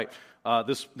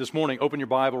This morning, open your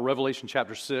Bible, Revelation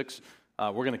chapter 6.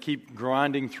 We're going to keep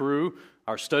grinding through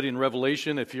our study in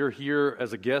Revelation. If you're here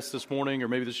as a guest this morning, or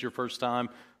maybe this is your first time,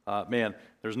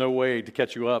 there's no way to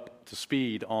catch you up to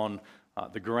speed on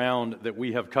the ground that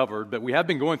we have covered. But we have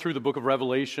been going through the book of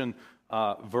Revelation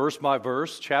verse by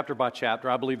verse, chapter by chapter.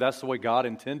 I believe that's the way God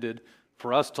intended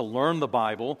for us to learn the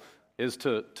Bible, is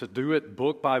to do it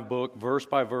book by book, verse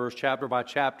by verse, chapter by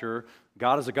chapter.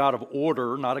 God is a God of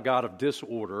order, not a God of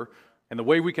disorder. And the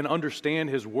way we can understand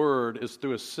His Word is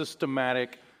through a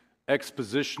systematic,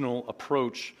 expositional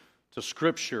approach to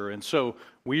Scripture. And so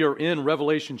we are in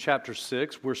Revelation chapter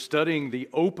 6. We're studying the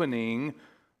opening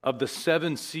of the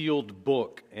seven-sealed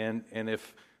book. And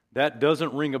if that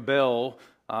doesn't ring a bell,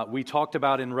 we talked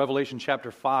about in Revelation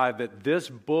chapter 5 that this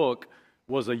book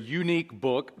was a unique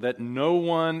book that no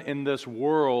one in this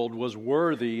world was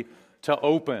worthy to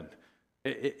open.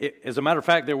 As a matter of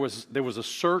fact, there was a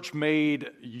search made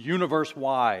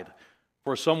universe-wide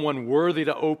for someone worthy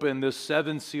to open this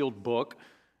seven-sealed book.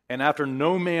 And after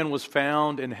no man was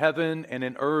found in heaven and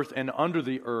in earth and under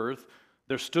the earth,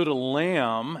 there stood a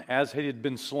lamb as he had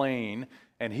been slain,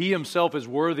 and he himself is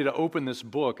worthy to open this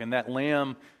book, and that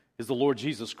lamb is the Lord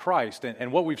Jesus Christ.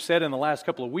 And what we've said in the last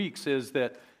couple of weeks is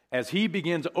that as he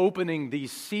begins opening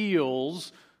these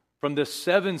seals from this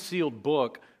seven-sealed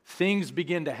book, things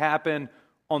begin to happen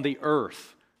on the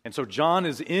earth. And so John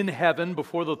is in heaven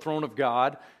before the throne of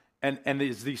God, and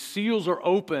as these seals are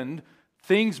opened,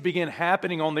 things begin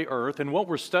happening on the earth. And what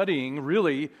we're studying,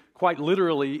 really, quite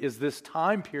literally, is this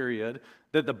time period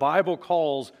that the Bible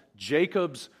calls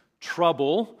Jacob's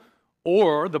trouble,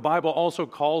 or the Bible also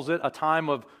calls it a time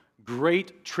of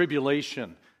great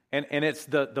tribulation. And it's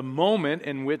the moment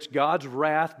in which God's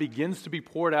wrath begins to be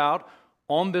poured out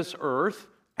on this earth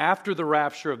after the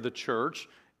rapture of the church,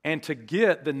 and to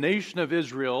get the nation of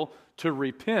Israel to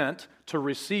repent, to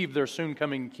receive their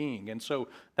soon-coming king. And so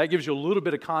that gives you a little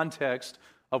bit of context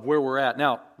of where we're at.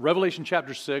 Now, Revelation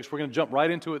chapter 6, we're going to jump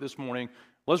right into it this morning.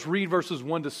 Let's read verses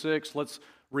 1 to 6. Let's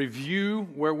review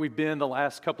where we've been the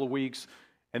last couple of weeks,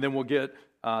 and then we'll get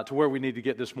to where we need to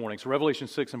get this morning. So Revelation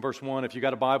 6 and verse 1, if you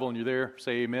got a Bible and you're there,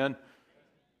 say amen.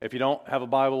 If you don't have a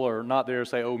Bible or not there,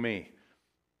 say oh me.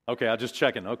 Okay, I'm just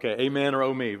checking. Okay, amen or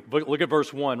oh me. Look at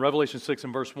verse 1, Revelation 6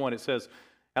 and verse 1. It says,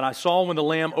 "And I saw when the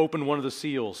Lamb opened one of the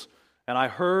seals, and I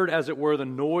heard as it were the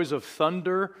noise of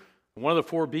thunder, and one of the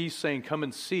four beasts saying, 'Come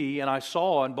and see.' And I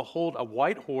saw, and behold, a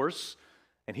white horse,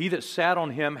 and he that sat on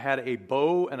him had a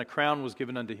bow, and a crown was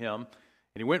given unto him.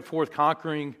 And he went forth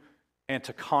conquering and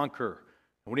to conquer.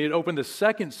 And when he had opened the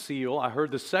second seal, I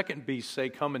heard the second beast say,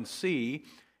 'Come and see.'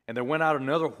 And there went out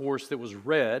another horse that was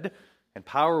red, and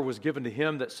power was given to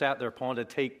him that sat thereupon to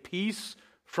take peace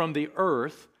from the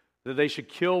earth, that they should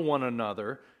kill one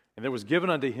another. And there was given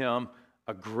unto him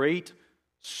a great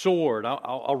sword."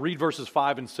 I'll read verses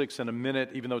 5 and 6 in a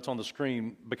minute, even though it's on the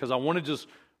screen, because I want to just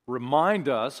remind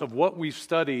us of what we've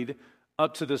studied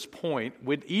up to this point.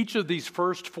 With each of these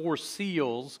first four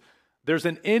seals, there's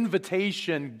an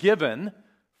invitation given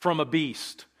from a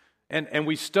beast. And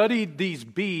we studied these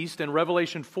beasts in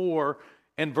Revelation 4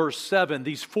 and verse 7.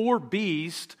 These four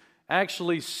beasts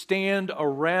actually stand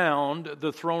around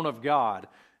the throne of God.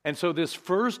 And so this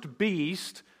first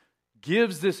beast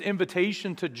gives this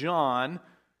invitation to John,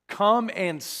 come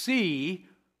and see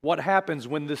what happens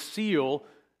when the seal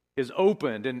is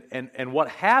opened. And what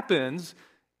happens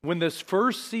when this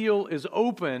first seal is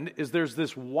opened is there's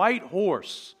this white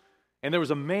horse. And there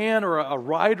was a man or a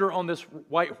rider on this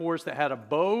white horse that had a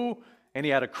bow, and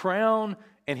he had a crown,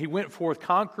 and he went forth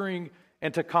conquering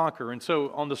and to conquer. And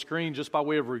so on the screen, just by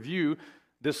way of review,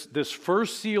 this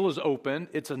first seal is open.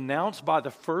 It's announced by the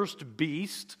first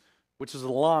beast, which is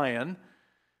a lion,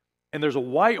 and there's a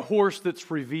white horse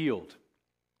that's revealed.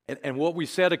 And what we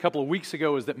said a couple of weeks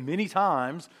ago is that many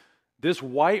times this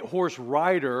white horse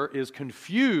rider is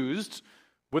confused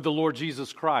with the Lord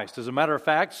Jesus Christ. As a matter of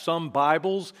fact, some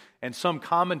Bibles and some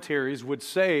commentaries would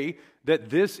say that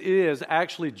this is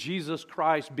actually Jesus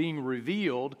Christ being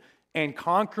revealed and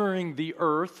conquering the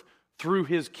earth through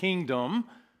His kingdom.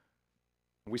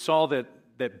 We saw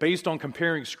that based on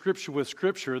comparing Scripture with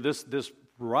Scripture, this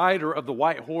rider of the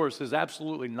white horse is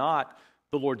absolutely not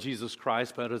the Lord Jesus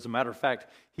Christ, but as a matter of fact,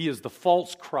 he is the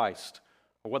false Christ,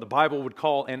 or what the Bible would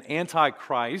call an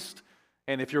antichrist.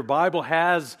 And if your Bible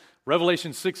has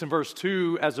Revelation 6 and verse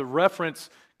 2 as a reference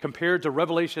compared to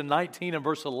Revelation 19 and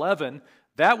verse 11,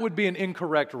 that would be an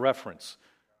incorrect reference.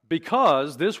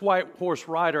 Because this white horse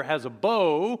rider has a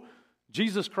bow,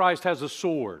 Jesus Christ has a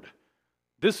sword.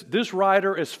 This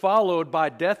rider is followed by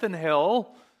death and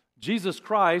hell. Jesus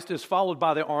Christ is followed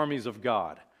by the armies of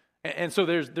God. And so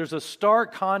there's a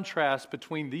stark contrast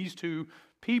between these two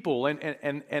people.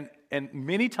 And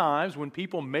many times when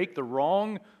people make the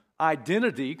wrong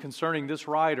identity concerning this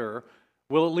writer,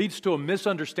 well, it leads to a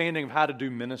misunderstanding of how to do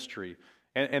ministry.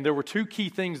 And there were two key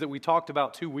things that we talked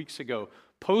about 2 weeks ago: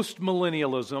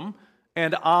 postmillennialism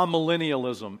and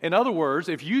amillennialism. In other words,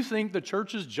 if you think the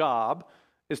church's job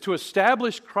is to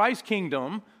establish Christ's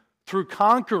kingdom through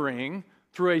conquering,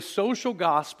 through a social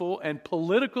gospel and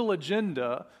political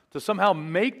agenda to somehow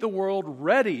make the world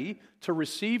ready to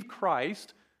receive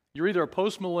Christ, you're either a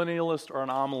postmillennialist or an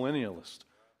amillennialist.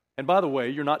 And by the way,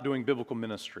 you're not doing biblical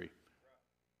ministry.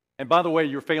 And by the way,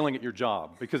 you're failing at your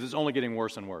job because it's only getting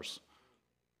worse and worse.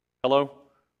 Hello?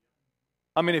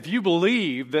 I mean, if you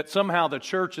believe that somehow the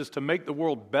church is to make the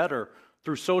world better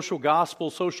through social gospel,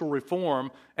 social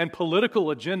reform, and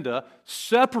political agenda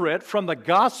separate from the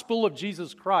gospel of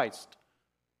Jesus Christ,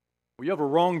 well, you have a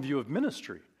wrong view of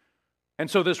ministry. And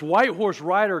so this white horse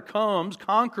rider comes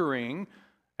conquering,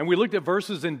 and we looked at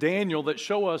verses in Daniel that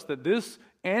show us that this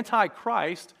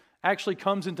Antichrist actually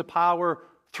comes into power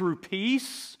through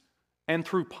peace and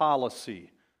through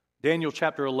policy. Daniel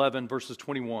chapter 11, verses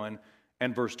 21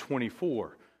 and verse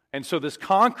 24. And so this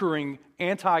conquering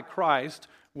Antichrist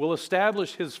will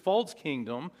establish his false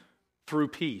kingdom through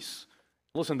peace.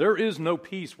 Listen, there is no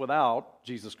peace without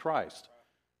Jesus Christ.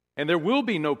 And there will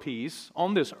be no peace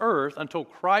on this earth until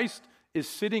Christ is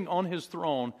sitting on his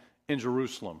throne in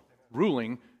Jerusalem,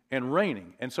 ruling and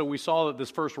reigning. And so we saw that this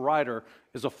first rider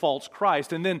is a false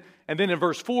Christ. And then in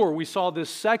verse 4, we saw this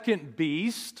second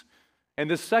beast. And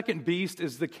this second beast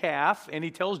is the calf. And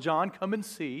he tells John, come and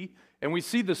see. And we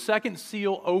see the second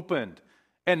seal opened.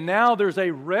 And now there's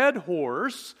a red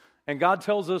horse. And God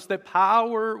tells us that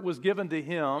power was given to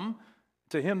him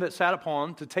that sat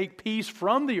upon, to take peace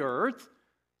from the earth,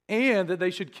 and that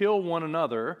they should kill one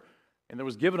another. And there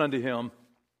was given unto him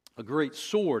a great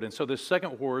sword. And so this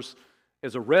second horse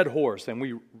is a red horse. And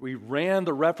we ran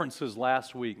the references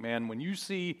last week, man. When you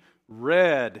see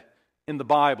red in the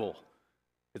Bible,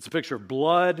 it's a picture of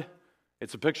blood.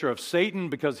 It's a picture of Satan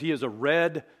because he is a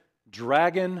red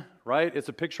dragon, right? It's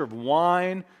a picture of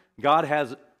wine. God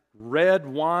has red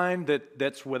wine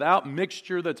that's without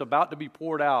mixture, that's about to be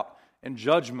poured out in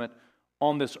judgment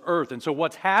on this earth. And so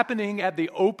what's happening at the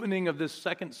opening of this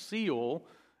second seal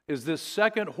is this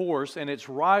second horse and its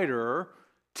rider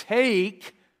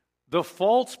take the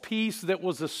false peace that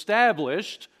was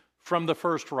established from the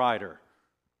first rider.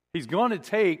 He's going to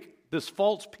take this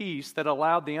false peace that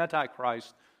allowed the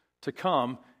Antichrist to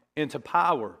come into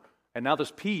power. And now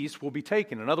this peace will be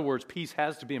taken. In other words, peace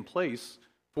has to be in place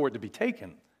for it to be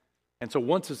taken. And so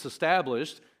once it's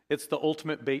established, it's the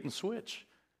ultimate bait and switch.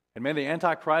 And man, the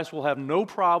Antichrist will have no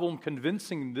problem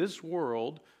convincing this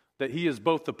world that he is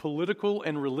both the political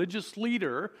and religious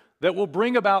leader that will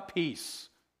bring about peace.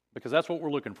 Because that's what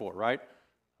we're looking for, right?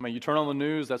 I mean, you turn on the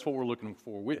news, that's what we're looking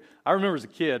for. I remember as a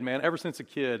kid, man, ever since a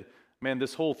kid, man,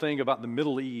 this whole thing about the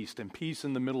Middle East and peace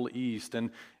in the Middle East and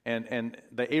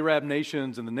the Arab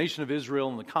nations and the nation of Israel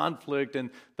and the conflict and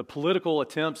the political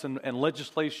attempts and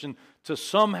legislation to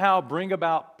somehow bring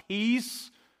about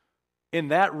peace in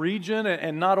that region.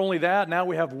 And not only that, now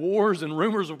we have wars and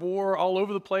rumors of war all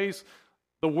over the place.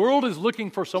 The world is looking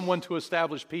for someone to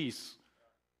establish peace.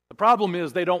 The problem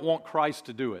is they don't want Christ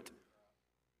to do it.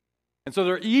 And so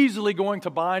they're easily going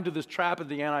to buy into this trap of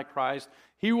the Antichrist.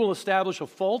 He will establish a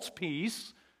false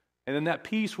peace, and then that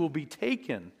peace will be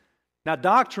taken. Now,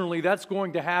 doctrinally, that's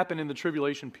going to happen in the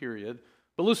tribulation period.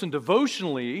 But listen,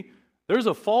 devotionally, there's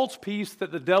a false peace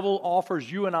that the devil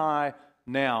offers you and I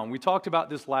now. And we talked about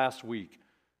this last week.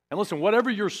 And listen, whatever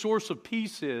your source of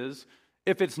peace is,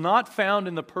 if it's not found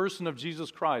in the person of Jesus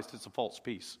Christ, it's a false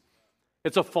peace.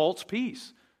 It's a false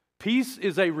peace. Peace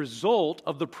is a result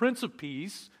of the Prince of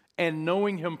Peace and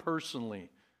knowing him personally.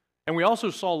 And we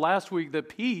also saw last week that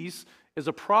peace is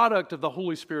a product of the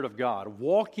Holy Spirit of God,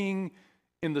 walking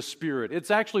in the Spirit.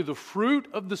 It's actually the fruit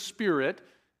of the Spirit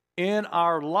in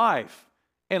our life.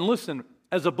 And listen,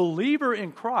 as a believer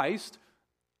in Christ,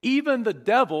 even the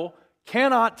devil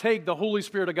cannot take the Holy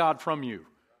Spirit of God from you.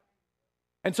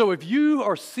 And so if you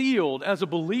are sealed as a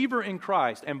believer in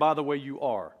Christ, and by the way, you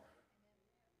are.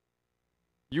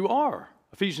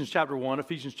 Ephesians chapter 1,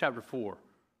 Ephesians chapter 4.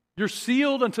 You're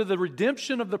sealed unto the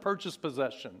redemption of the purchased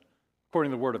possession,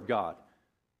 according to the Word of God.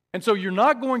 And so you're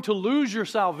not going to lose your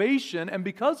salvation, and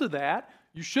because of that,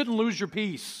 you shouldn't lose your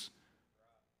peace.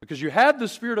 Because you have the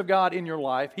Spirit of God in your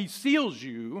life, He seals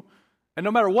you, and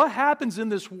no matter what happens in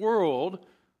this world,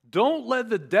 don't let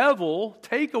the devil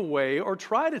take away or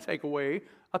try to take away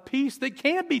a peace that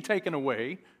can't be taken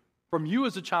away from you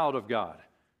as a child of God.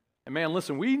 And man,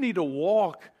 listen, we need to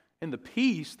walk in the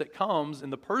peace that comes in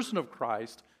the person of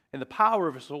Christ and the power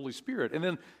of His Holy Spirit.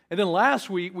 And then last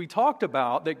week we talked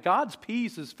about that God's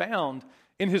peace is found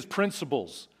in His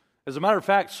principles. As a matter of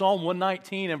fact, Psalm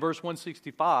 119 and verse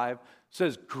 165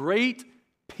 says, "Great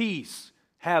peace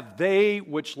have they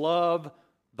which love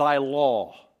thy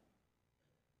law,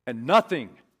 and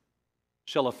nothing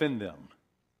shall offend them."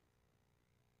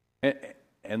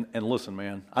 And listen,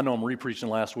 man, I know I'm re-preaching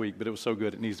last week, but it was so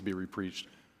good it needs to be re-preached.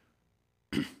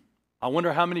 I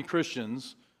wonder how many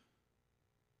Christians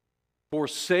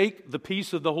forsake the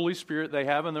peace of the Holy Spirit they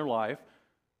have in their life,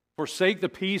 forsake the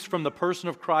peace from the person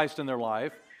of Christ in their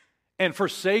life, and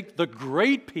forsake the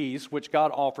great peace which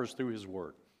God offers through His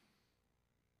Word.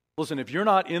 Listen, if you're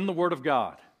not in the Word of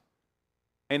God,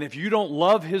 and if you don't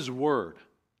love His Word,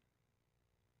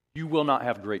 you will not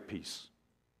have great peace.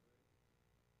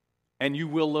 And you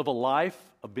will live a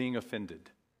life of being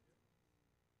offended.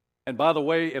 And by the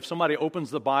way, if somebody opens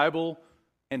the Bible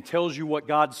and tells you what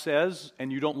God says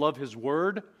and you don't love His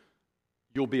Word,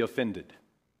 you'll be offended.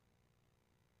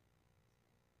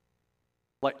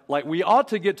 Like we ought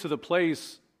to get to the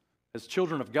place as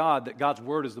children of God that God's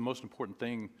Word is the most important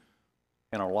thing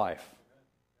in our life.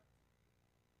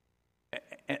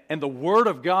 And the Word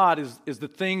of God is the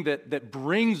thing that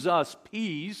brings us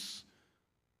peace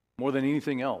more than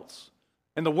anything else.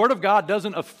 And the Word of God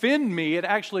doesn't offend me. It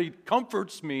actually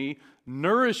comforts me,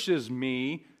 nourishes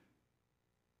me,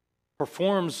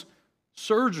 performs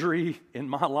surgery in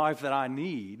my life that I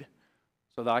need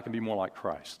so that I can be more like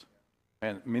Christ.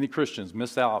 And many Christians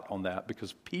miss out on that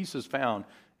because peace is found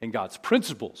in God's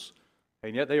principles.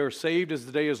 And yet they are saved as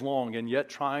the day is long, and yet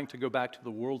trying to go back to the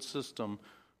world system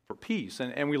for peace.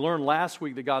 And we learned last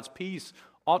week that God's peace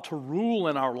ought to rule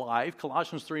in our life.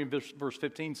 Colossians 3 and verse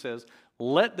 15 says,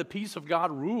 "Let the peace of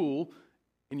God rule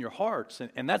in your hearts."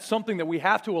 And that's something that we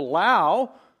have to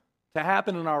allow to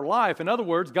happen in our life. In other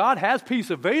words, God has peace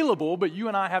available, but you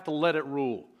and I have to let it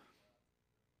rule.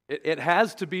 It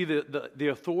has to be the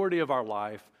authority of our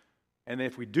life. And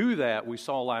if we do that, we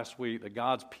saw last week that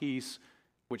God's peace,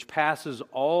 which passes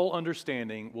all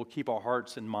understanding, will keep our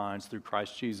hearts and minds through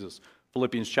Christ Jesus.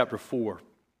 Philippians chapter 4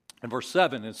 and verse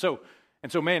 7. And so,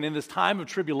 man, in this time of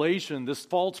tribulation, this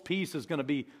false peace is going to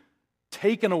be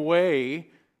taken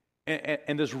away,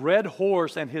 and this red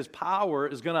horse and his power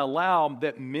is going to allow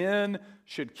that men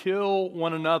should kill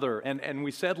one another. And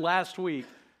we said last week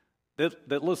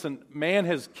that listen, man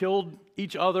has killed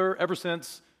each other ever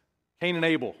since Cain and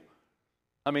Abel.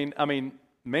 I mean,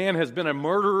 man has been a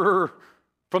murderer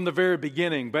from the very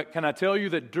beginning. But can I tell you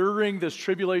that during this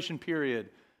tribulation period,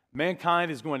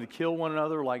 mankind is going to kill one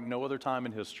another like no other time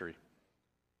in history.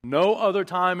 No other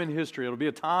time in history. It'll be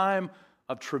a time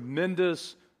of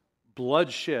tremendous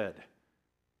bloodshed.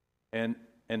 And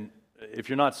if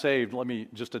you're not saved, let me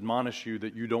just admonish you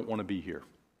that you don't want to be here.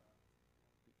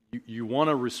 You want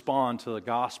to respond to the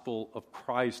gospel of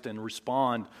Christ and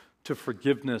respond to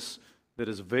forgiveness that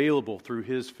is available through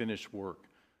His finished work.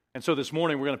 And so this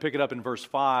morning we're going to pick it up in verse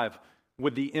 5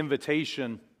 with the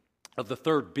invitation of the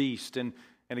third beast. And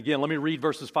again, let me read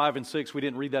verses 5 and 6. We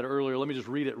didn't read that earlier. Let me just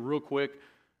read it real quick.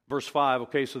 Verse 5,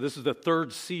 okay, so this is the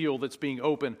third seal that's being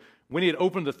opened. When He had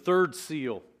opened the third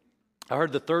seal, I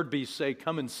heard the third beast say,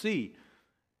 "Come and see."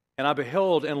 And I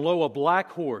beheld, and lo, a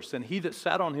black horse, and he that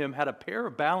sat on him had a pair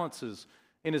of balances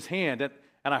in his hand.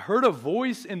 And I heard a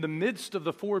voice in the midst of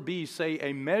the four beasts say,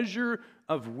 "A measure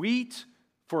of wheat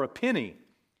for a penny,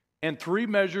 and 3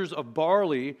 measures of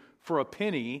barley for a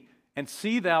penny, and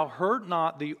see thou hurt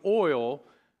not the oil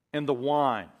and the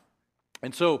wine."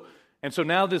 And so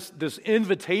now this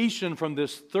invitation from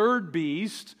this third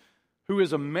beast, who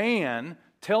is a man,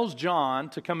 tells John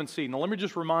to come and see. Now let me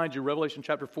just remind you, Revelation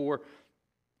chapter 4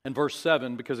 and verse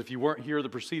 7, because if you weren't here the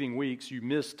preceding weeks, you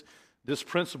missed this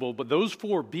principle. But those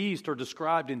 4 beasts are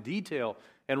described in detail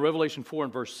in Revelation 4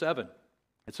 and verse 7.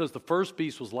 It says the first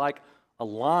beast was like a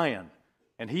lion,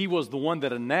 and he was the one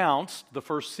that announced the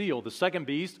first seal. The second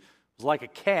beast was like a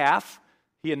calf.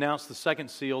 He announced the second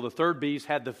seal. The third beast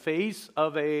had the face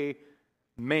of a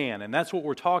man, and that's what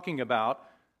we're talking about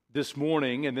this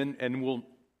morning. And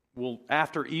we'll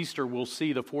after Easter we'll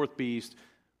see the fourth beast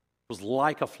was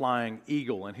like a flying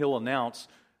eagle, and he'll announce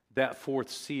that fourth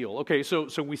seal. Okay, so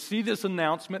we see this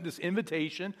announcement, this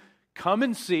invitation, come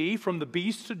and see from the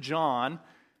beast to John,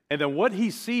 and then what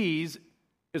he sees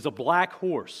is a black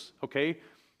horse. Okay,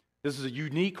 this is a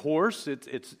unique horse.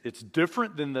 It's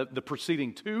different than the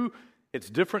preceding 2. It's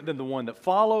different than the one that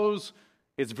follows.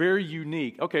 It's very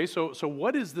unique. Okay, so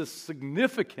what is the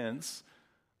significance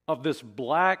of this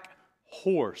black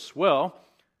horse? Well,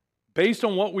 based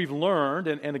on what we've learned,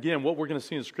 and again, what we're going to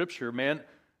see in Scripture, man,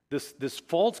 This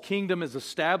false kingdom is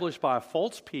established by a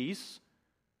false peace,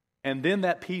 and then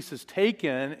that peace is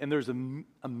taken, and there's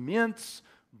immense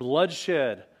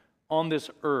bloodshed on this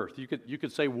earth. You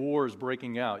could say war is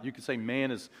breaking out. You could say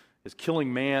man is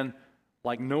killing man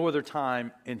like no other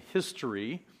time in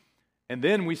history. And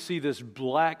then we see this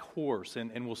black horse,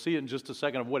 and we'll see it in just a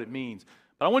second of what it means.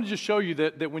 But I want to just show you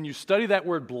that when you study that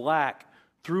word black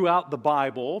throughout the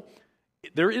Bible,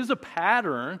 there is a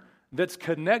pattern that's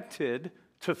connected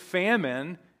to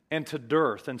famine and to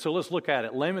dearth. And so let's look at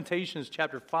it. Lamentations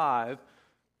chapter 5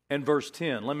 and verse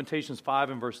 10. Lamentations 5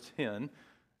 and verse 10.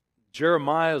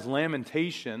 Jeremiah's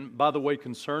lamentation, by the way,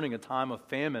 concerning a time of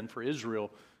famine for Israel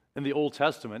in the Old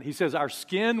Testament. He says, our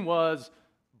skin was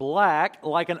black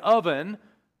like an oven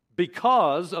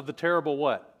because of the terrible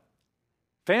what?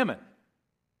 Famine.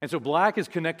 And so black is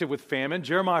connected with famine.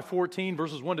 Jeremiah 14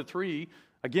 verses 1 to 3,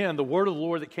 again, the word of the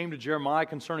Lord that came to Jeremiah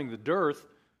concerning the dearth,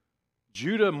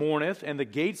 Judah mourneth, and the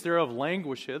gates thereof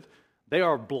languisheth. They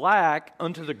are black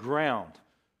unto the ground.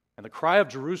 And the cry of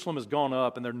Jerusalem has gone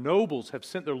up, and their nobles have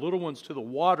sent their little ones to the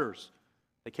waters.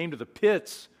 They came to the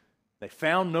pits. They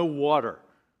found no water.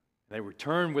 They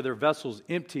returned with their vessels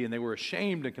empty, and they were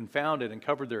ashamed and confounded and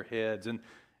covered their heads. And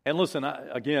listen,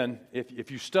 again, if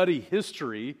you study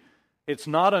history, it's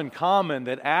not uncommon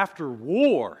that after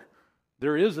war,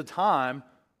 there is a time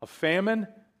of famine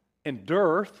and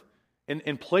dearth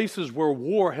in places where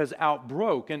war has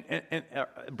broken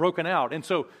out. And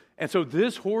so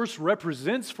this horse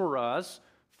represents for us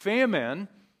famine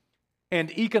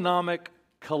and economic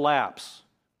collapse,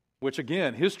 which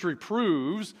again, history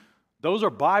proves those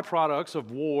are byproducts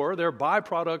of war. They're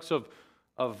byproducts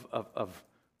of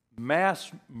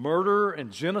mass murder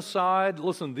and genocide.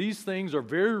 Listen, these things are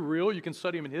very real. You can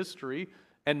study them in history.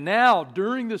 And now,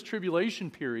 during this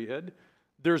tribulation period,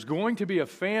 there's going to be a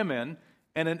famine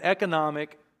and an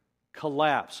economic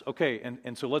collapse. Okay,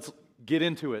 and so let's get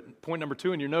into it. Point number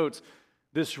 2 in your notes,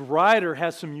 this writer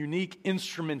has some unique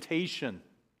instrumentation.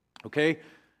 Okay,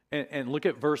 and look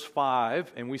at verse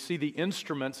 5, and we see the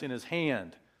instruments in his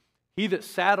hand. He that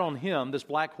sat on him, this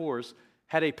black horse,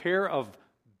 had a pair of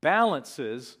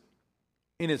balances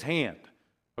in his hand.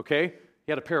 Okay?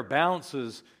 He had a pair of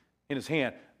balances in his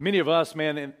hand. Many of us,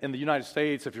 man, in the United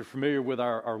States, if you're familiar with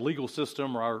our legal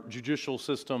system or our judicial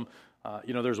system,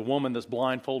 there's a woman that's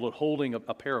blindfolded holding a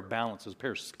pair of balances, a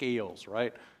pair of scales,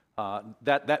 right?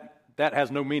 That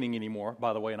has no meaning anymore,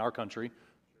 by the way, in our country.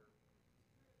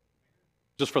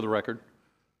 Just for the record.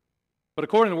 But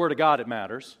according to the Word of God, it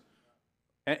matters.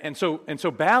 And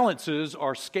so balances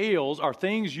are scales, are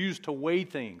things used to weigh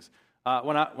things.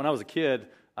 When I was a kid,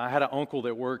 I had an uncle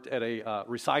that worked at a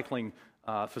recycling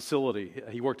facility.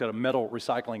 He worked at a metal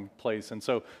recycling place, and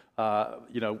so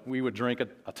we would drink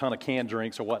a ton of canned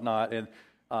drinks or whatnot, and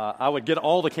I would get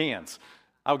all the cans.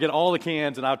 I would get all the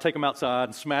cans, and I would take them outside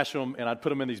and smash them, and I'd put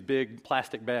them in these big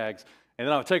plastic bags, and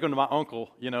then I would take them to my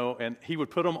uncle, and he would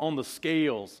put them on the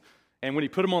scales. And when he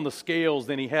put them on the scales,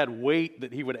 then he had weight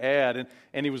that he would add,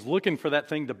 and he was looking for that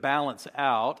thing to balance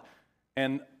out,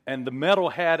 and the metal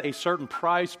had a certain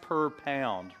price per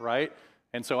pound, right?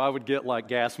 And so I would get like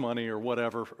gas money or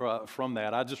whatever from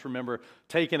that. I just remember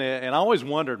taking it, and I always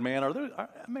wondered, man,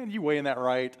 you weighing that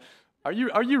right? Are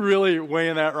you really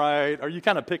weighing that right? Are you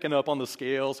kind of picking up on the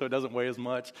scale so it doesn't weigh as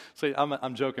much? So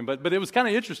I'm joking, but it was kind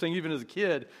of interesting. Even as a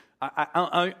kid,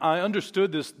 I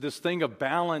understood this thing of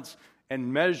balance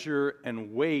and measure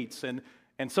and weights, and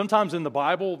sometimes in the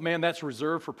Bible, man, that's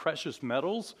reserved for precious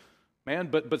metals, man.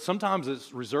 But sometimes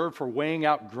it's reserved for weighing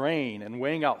out grain and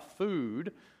weighing out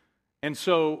food. And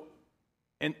so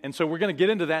we're going to get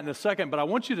into that in a second, but I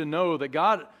want you to know that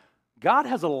God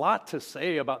has a lot to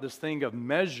say about this thing of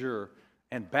measure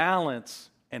and balance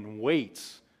and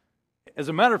weights. As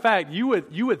a matter of fact, you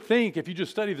would think, if you just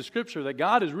study the Scripture, that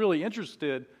God is really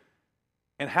interested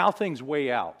in how things weigh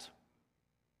out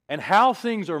and how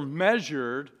things are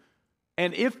measured,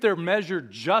 and if they're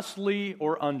measured justly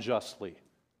or unjustly.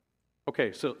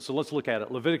 Okay, so let's look at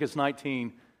it. Leviticus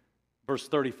 19, verse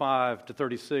 35 to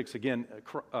 36, again,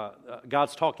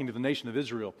 God's talking to the nation of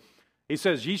Israel. He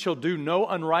says, ye shall do no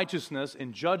unrighteousness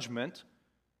in judgment,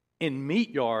 in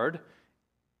meat yard,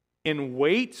 in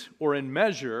weight or in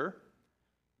measure,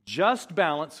 just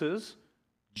balances,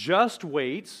 just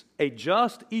weights, a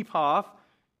just ephah,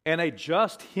 and a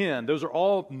just hin. Those are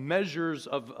all measures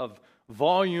of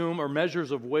volume or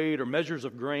measures of weight or measures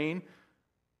of grain.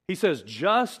 He says,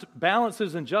 just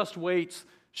balances and just weights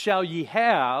shall ye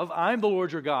have. I am the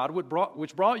Lord your God,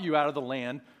 which brought you out of the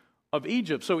land of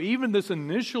Egypt. So even this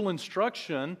initial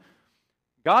instruction,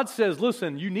 God says,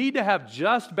 listen, you need to have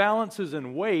just balances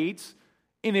and weights,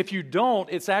 and if you don't,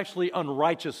 it's actually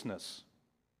unrighteousness.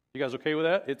 You guys okay with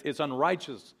that? It's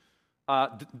unrighteous.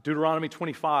 Deuteronomy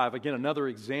 25, again, another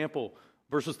example,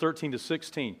 verses 13 to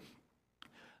 16.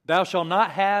 Thou shalt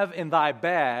not have in thy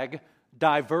bag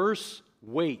diverse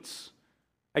weights,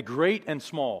 a great and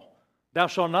small. Thou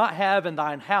shalt not have in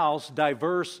thine house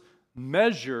diverse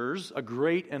measures, a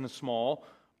great and a small,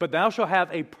 but thou shalt have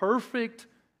a perfect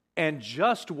and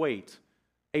just weight,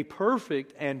 a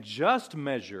perfect and just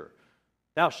measure.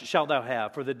 Shalt thou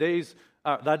have, for thy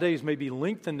days may be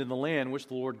lengthened in the land which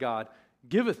the Lord God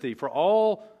giveth thee. For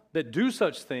all that do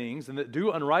such things and that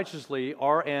do unrighteously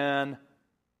are an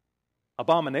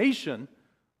abomination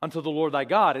unto the Lord thy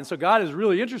God. And so God is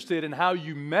really interested in how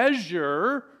you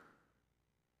measure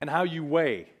and how you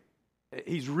weigh.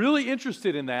 He's really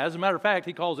interested in that. As a matter of fact,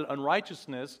 he calls it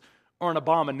unrighteousness or an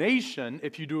abomination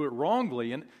if you do it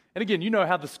wrongly. And again, you know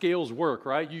how the scales work,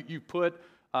 right? You put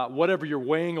whatever you're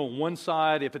weighing on one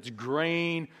side, if it's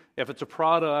grain, if it's a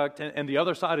product, and the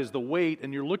other side is the weight,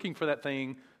 and you're looking for that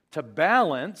thing to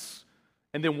balance,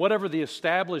 and then whatever the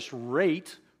established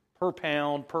rate per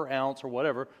pound, per ounce, or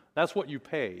whatever, that's what you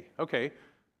pay. Okay,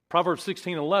 Proverbs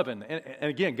 16:11, and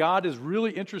again, God is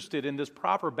really interested in this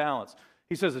proper balance.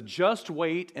 He says, a just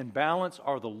weight and balance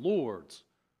are the Lord's.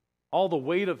 All the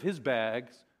weight of his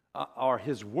bags are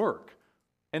his work.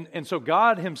 And so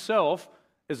God himself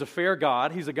is a fair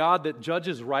God. He's a God that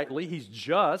judges rightly. He's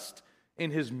just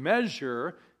in his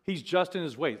measure. He's just in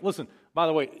his ways. Listen, by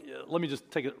the way, let me just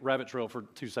take a rabbit trail for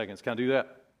 2 seconds. Can I do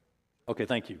that? Okay,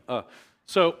 thank you.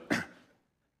 So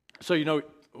you know,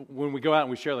 when we go out and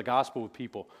we share the gospel with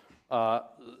people,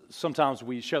 sometimes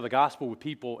we share the gospel with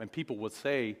people and people would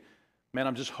say, man,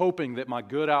 I'm just hoping that my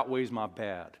good outweighs my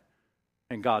bad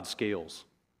in God's scales.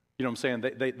 You know what I'm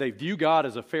saying? They view God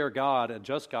as a fair God, a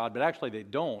just God, but actually they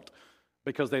don't,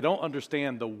 because they don't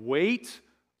understand the weight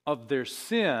of their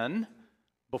sin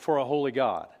before a holy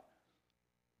God.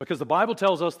 Because the Bible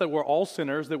tells us that we're all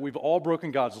sinners, that we've all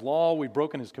broken God's law, we've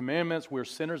broken his commandments, we're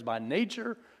sinners by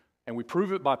nature, and we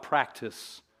prove it by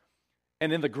practice.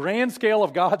 And in the grand scale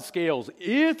of God's scales,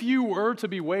 if you were to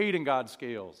be weighed in God's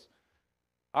scales,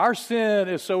 our sin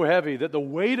is so heavy that the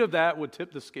weight of that would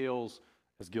tip the scales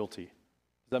as guilty.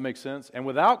 Does that make sense? And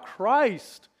without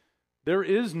Christ, there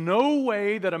is no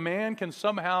way that a man can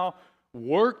somehow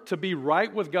work to be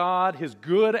right with God. His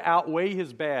good outweigh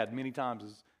his bad many times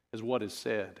is what is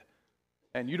said.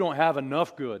 And you don't have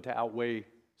enough good to outweigh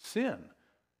sin.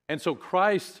 And so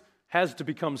Christ has to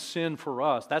become sin for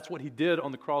us. That's what he did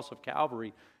on the cross of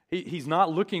Calvary. He's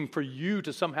not looking for you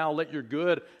to somehow let your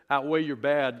good outweigh your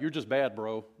bad. You're just bad,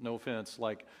 bro. No offense.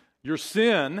 Like, your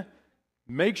sin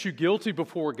makes you guilty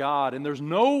before God, and there's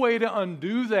no way to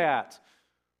undo that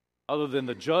other than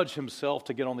the judge himself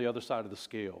to get on the other side of the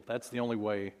scale. That's the only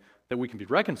way that we can be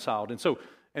reconciled. And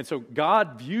so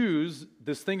God views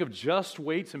this thing of just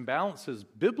weights and balances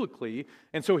biblically,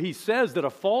 and so he says that a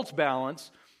false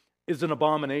balance is an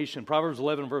abomination. Proverbs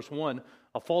 11, verse 1,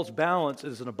 a false balance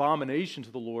is an abomination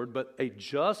to the Lord, but a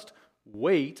just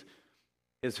weight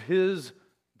is his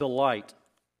delight.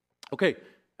 Okay,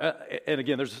 and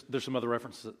again, there's some other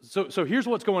references. So here's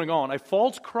what's going on. A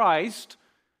false Christ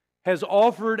has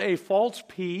offered a false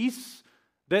peace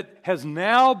that has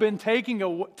now been taken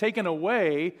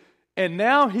away, and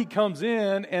now he comes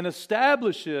in and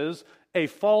establishes a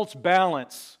false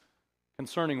balance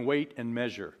concerning weight and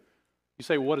measure. You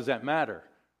say, well, what does that matter?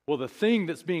 Well, the thing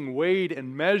that's being weighed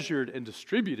and measured and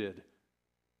distributed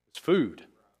is food.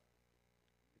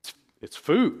 It's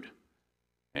food.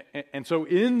 And so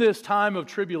in this time of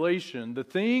tribulation, the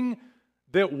thing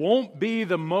that won't be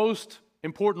the most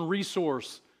important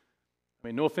resource, I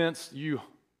mean, no offense, you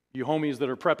homies that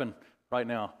are prepping right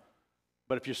now,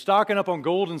 but if you're stocking up on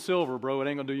gold and silver, bro, it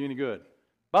ain't going to do you any good.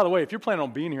 By the way, if you're planning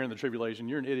on being here in the tribulation,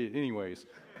 you're an idiot anyways.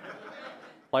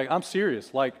 Like, I'm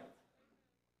serious. Like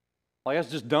that's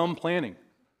just dumb planning.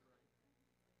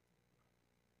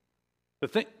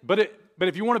 But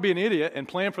if you want to be an idiot and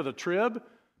plan for the trib,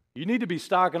 you need to be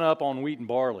stocking up on wheat and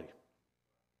barley.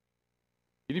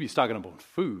 You need to be stocking up on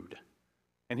food.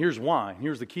 And here's why.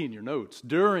 Here's the key in your notes.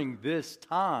 During this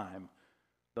time,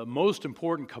 the most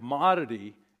important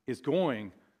commodity is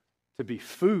going to be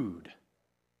food.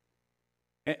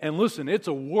 And listen, it's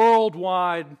a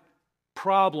worldwide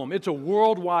problem. It's a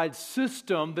worldwide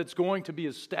system that's going to be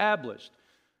established.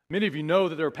 Many of you know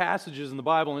that there are passages in the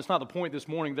Bible, and it's not the point this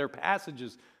morning, there are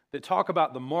passages that talk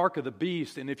about the mark of the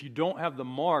beast, and if you don't have the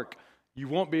mark, you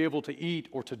won't be able to eat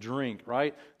or to drink,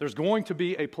 right? There's going to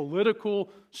be a political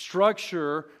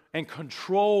structure and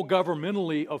control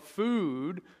governmentally of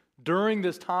food during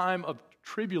this time of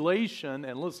tribulation,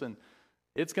 and listen,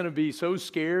 it's going to be so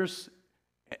scarce,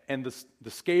 and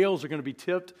the scales are going to be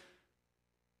tipped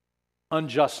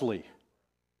unjustly.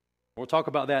 We'll talk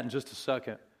about that in just a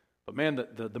second. But man,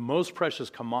 the most precious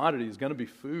commodity is going to be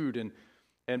food.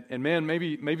 And man,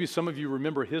 maybe some of you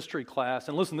remember history class.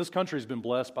 And listen, this country's been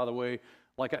blessed, by the way.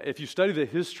 Like, if you study the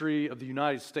history of the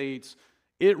United States,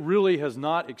 it really has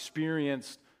not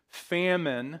experienced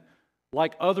famine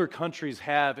like other countries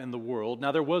have in the world.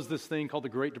 Now, there was this thing called the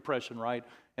Great Depression, right,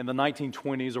 in the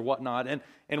 1920s or whatnot.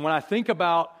 And when I think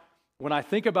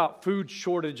about food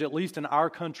shortage, at least in our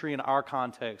country, in our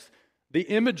context, the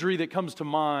imagery that comes to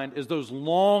mind is those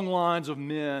long lines of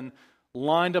men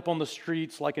lined up on the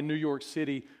streets like in New York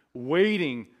City,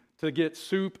 waiting to get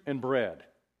soup and bread.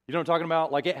 You know what I'm talking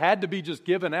about? Like, it had to be just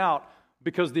given out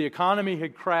because the economy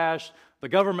had crashed, the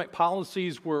government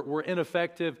policies were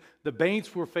ineffective, the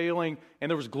banks were failing, and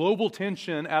there was global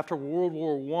tension after World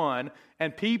War I,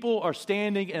 and people are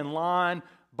standing in line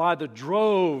by the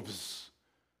droves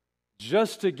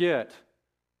just to get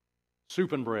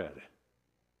soup and bread.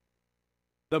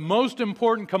 The most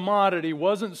important commodity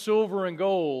wasn't silver and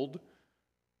gold,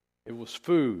 it was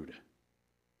food.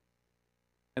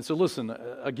 And so listen,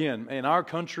 again, in our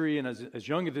country, and as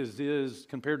young as it is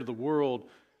compared to the world,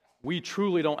 we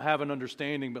truly don't have an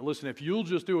understanding. But listen, if you'll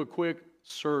just do a quick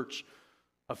search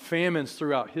of famines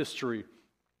throughout history,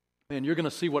 man, you're going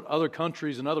to see what other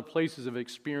countries and other places have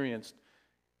experienced.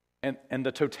 And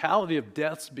the totality of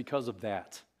deaths because of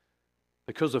that,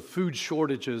 because of food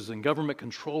shortages and government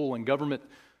control and government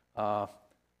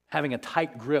having a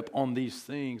tight grip on these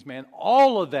things, man,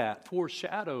 all of that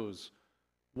foreshadows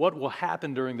what will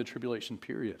happen during the tribulation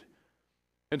period.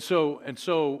 And so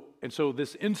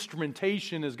this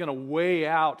instrumentation is going to weigh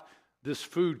out this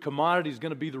food. Commodity is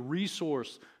going to be the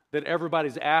resource that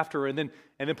everybody's after. And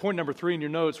then point number 3 in your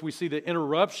notes, we see the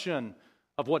interruption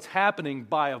of what's happening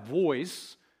by a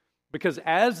voice. Because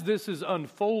as this is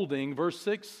unfolding, verse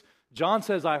 6, John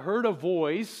says, I heard a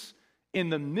voice in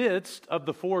the midst of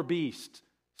the 4 beasts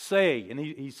say, and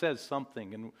he says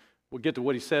something, and we'll get to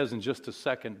what he says in just a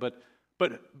second. But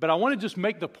I want to just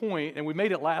make the point, and we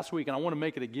made it last week, and I want to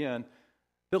make it again,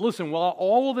 that listen, while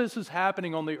all of this is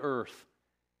happening on the earth,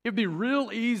 it'd be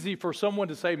real easy for someone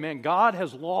to say, man, God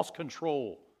has lost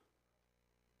control.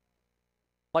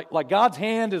 Like God's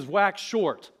hand is waxed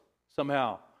short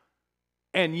somehow.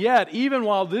 And yet, even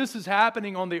while this is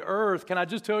happening on the earth, can I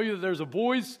just tell you that there's a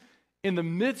voice in the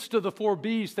midst of the 4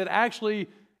 beasts that actually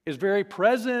is very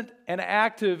present and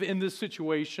active in this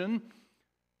situation.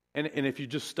 And if you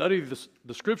just study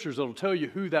the scriptures, it'll tell you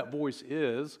who that voice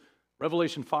is.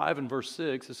 Revelation 5 and verse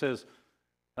 6, it says,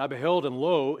 I beheld, and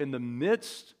lo, in the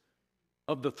midst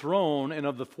of the throne and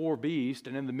of the 4 beasts,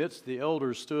 and in the midst of the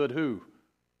elders stood who?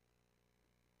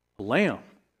 A lamb.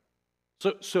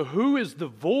 So who is the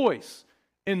voice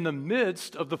in the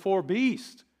midst of the 4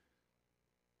 beasts?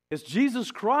 It's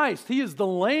Jesus Christ. He is the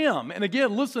Lamb. And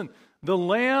again, listen, the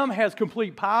Lamb has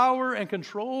complete power and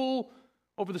control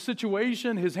over the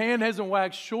situation. His hand hasn't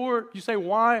waxed short. You say,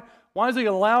 why? Why is he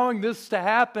allowing this to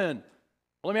happen?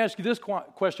 Well, let me ask you this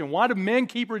question. Why do men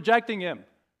keep rejecting him?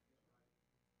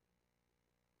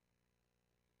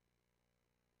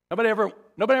 Nobody ever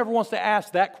wants to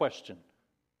ask that question.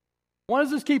 Why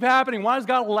does this keep happening? Why does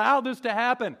God allow this to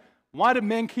happen? Why do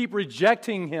men keep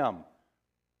rejecting him?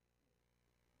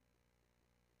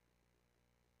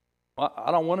 Well,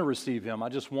 I don't want to receive him. I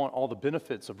just want all the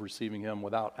benefits of receiving him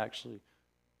without actually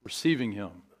receiving him.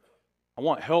 I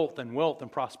want health and wealth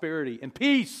and prosperity and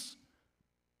peace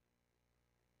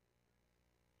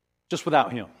just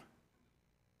without him.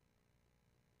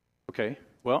 Okay,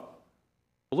 well,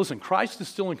 listen, Christ is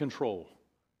still in control.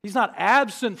 He's not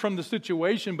absent from the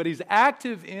situation, but he's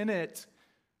active in it.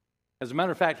 As a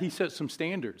matter of fact, he sets some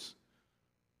standards.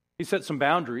 He sets some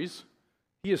boundaries.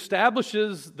 He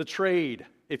establishes the trade,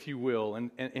 if you will.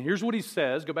 And here's what he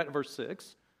says. Go back to verse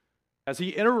 6. As he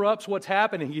interrupts what's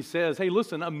happening, he says, hey,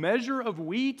 listen, a measure of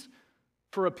wheat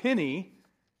for a penny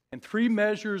and 3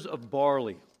 measures of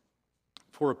barley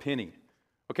for a penny.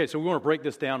 Okay, so we want to break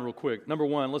this down real quick. Number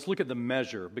 1, let's look at the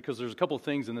measure, because there's a couple of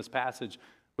things in this passage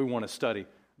we want to study.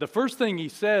 The first thing he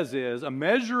says is a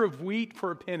measure of wheat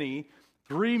for a penny,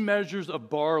 3 measures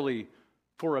of barley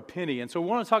for a penny. And so we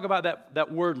want to talk about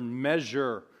that word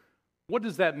measure. What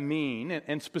does that mean?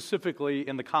 And specifically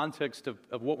in the context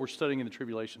of what we're studying in the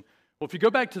tribulation. Well, if you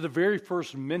go back to the very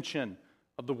first mention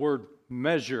of the word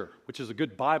measure, which is a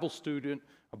good Bible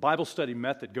study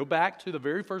method, go back to the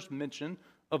very first mention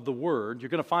of the word. You're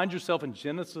going to find yourself in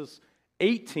Genesis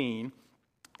 18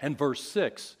 and verse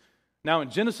 6. Now,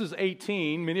 in Genesis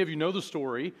 18, many of you know the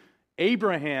story.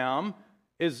 Abraham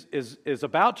is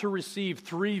about to receive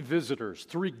 3 visitors,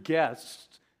 3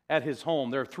 guests at his home.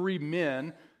 There are 3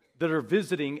 men that are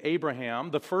visiting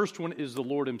Abraham. The first one is the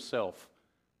Lord himself.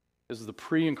 This is the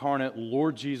pre-incarnate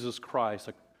Lord Jesus Christ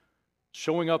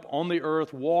showing up on the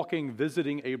earth, walking,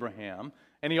 visiting Abraham.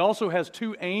 And he also has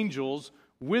two angels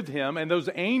with him, and those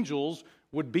angels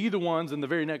would be the ones in the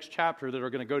very next chapter that are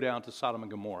going to go down to Sodom and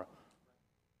Gomorrah.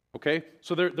 Okay?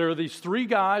 So there are these three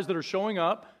guys that are showing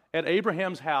up at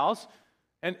Abraham's house.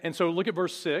 And so look at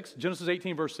verse 6, Genesis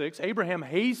 18, verse 6. Abraham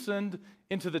hastened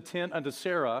into the tent unto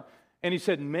Sarah, and he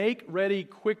said, make ready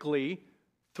quickly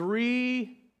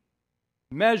 3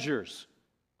 measures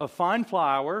of fine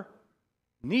flour,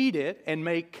 knead it, and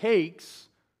make cakes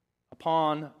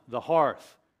upon the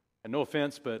hearth. And no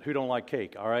offense, but who don't like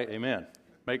cake? All right, amen.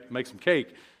 Make some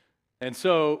cake. And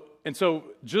so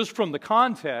just from the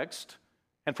context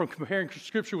and from comparing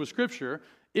Scripture with Scripture,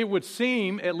 it would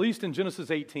seem, at least in Genesis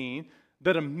 18,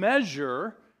 that a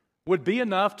measure would be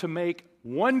enough to make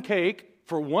one cake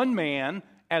for one man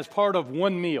as part of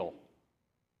one meal.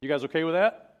 You guys okay with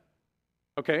that?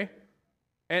 Okay.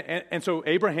 And so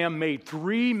Abraham made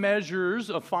 3 measures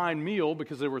of fine meal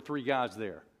because there were 3 guys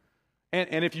there.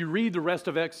 And if you read the rest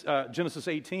of Genesis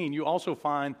 18, you also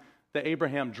find that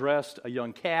Abraham dressed a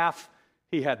young calf.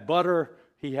 He had butter.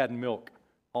 He had milk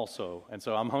also. And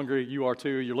so I'm hungry. You are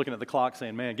too. You're looking at the clock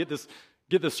saying, man, get this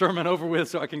sermon over with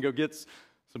so I can go get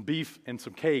some beef and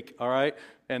some cake, all right?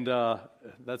 And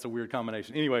that's a weird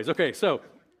combination. Anyways, okay, so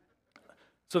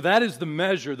that is the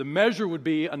measure. The measure would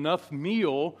be enough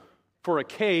meal for a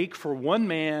cake for one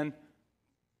man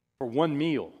for one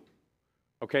meal,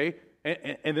 okay?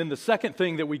 And then the second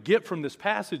thing that we get from this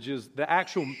passage is the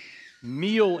actual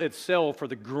meal itself, or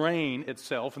the grain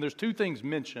itself. And there's 2 things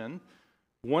mentioned.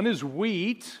 One is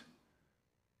wheat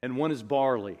and one is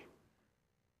barley.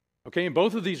 Okay, and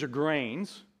both of these are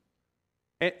grains.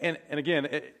 And again,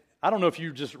 I don't know if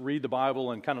you just read the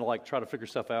Bible and kind of like try to figure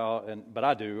stuff out, but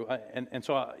I do. And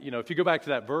so, if you go back to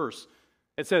that verse,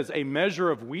 it says a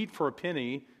measure of wheat for a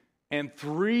penny and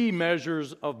 3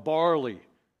 measures of barley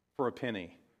for a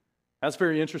penny. That's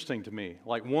very interesting to me.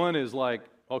 Like, one is like,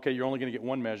 okay, you're only going to get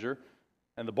 1 measure,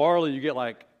 and the barley you get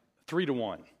like 3 to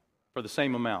 1 for the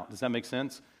same amount. Does that make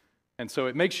sense? And so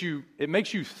it makes you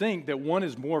think that one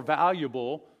is more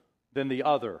valuable than the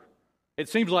other. It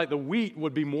seems like the wheat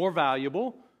would be more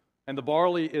valuable and the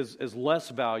barley is less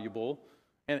valuable.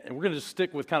 And we're going to just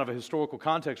stick with kind of a historical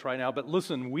context right now. But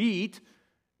listen, wheat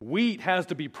has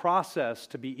to be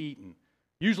processed to be eaten.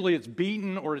 Usually it's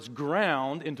beaten or it's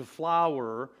ground into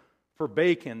flour for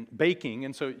baking.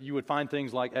 And so you would find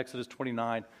things like Exodus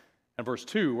 29 and verse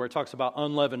 2, where it talks about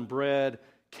unleavened bread,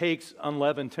 cakes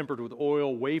unleavened, tempered with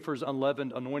oil, wafers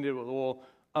unleavened, anointed with oil,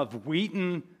 of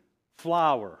wheaten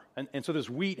flour. And so this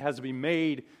wheat has to be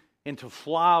made into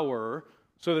flour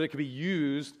so that it can be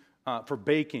used for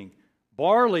baking.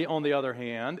 Barley, on the other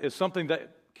hand, is something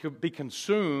that could be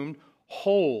consumed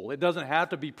whole. It doesn't have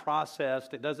to be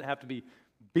processed. It doesn't have to be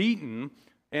beaten.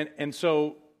 And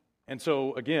so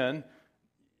again,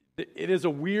 it is a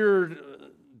weird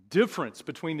difference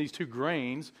between these 2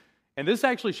 grains. And this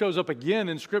actually shows up again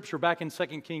in Scripture back in 2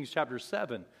 Kings chapter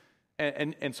 7.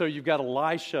 And so you've got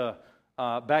Elisha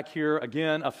back here.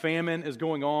 Again, a famine is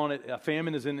going on. A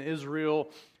famine is in Israel.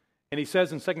 And he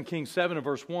says in 2 Kings 7 and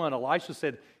verse 1, Elisha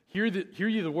said, Hear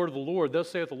ye the word of the Lord. Thus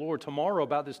saith the Lord, tomorrow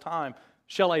about this time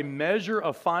shall a measure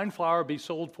of fine flour be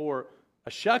sold for a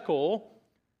shekel,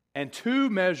 and 2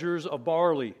 measures of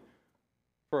barley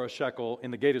for a shekel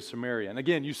in the gate of Samaria. And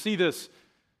again, you see this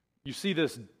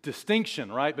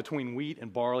distinction, right, between wheat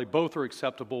and barley. Both are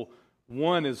acceptable.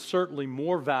 One is certainly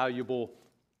more valuable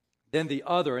than the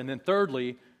other. And then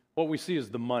thirdly, what we see is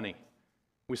the money.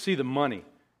 We see the money.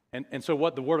 And so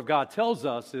what the Word of God tells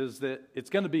us is that it's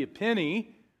going to be a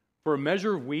penny for a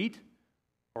measure of wheat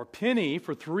or a penny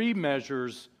for 3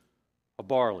 measures of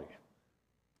barley.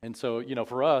 And so,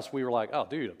 for us, we were like, oh,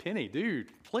 dude, a penny, dude,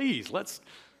 please,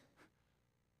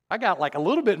 I got like a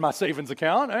little bit in my savings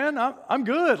account, and I'm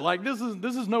good. Like, this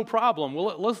is no problem.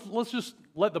 Well, let's just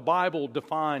let the Bible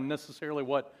define necessarily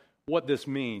what this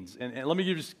means. And let me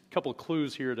give you just a couple of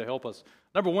clues here to help us.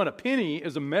 Number 1, a penny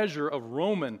is a measure of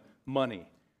Roman money.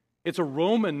 It's a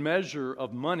Roman measure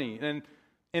of money, and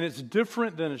it's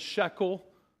different than a shekel,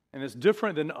 and it's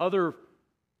different than other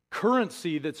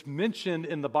currency that's mentioned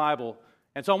in the Bible.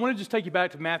 And so I want to just take you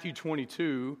back to Matthew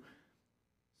 22,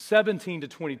 17 to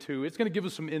 22. It's going to give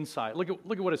us some insight. Look at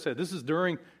what it said. This is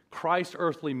during Christ's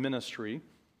earthly ministry.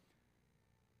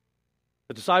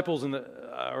 The disciples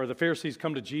or the Pharisees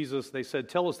come to Jesus. They said,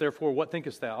 Tell us, therefore, what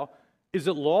thinkest thou? Is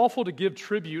it lawful to give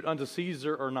tribute unto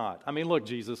Caesar or not? I mean, look,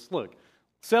 Jesus, look.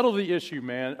 Settle the issue,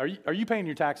 man. Are you paying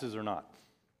your taxes or not?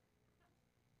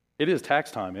 It is tax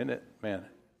time, isn't it, man?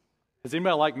 Has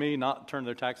anybody like me not turned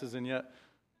their taxes in yet?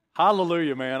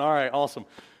 Hallelujah, man. All right, awesome.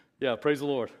 Yeah, praise the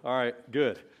Lord. All right,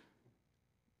 good.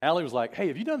 Allie was like, hey,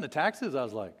 have you done the taxes? I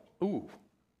was like, ooh.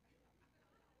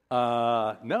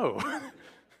 No.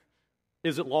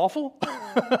 Is it lawful?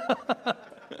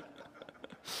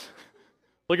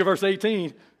 Look at verse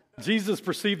 18. Jesus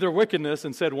perceived their wickedness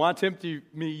and said, why tempt you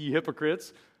me, ye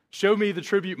hypocrites? Show me the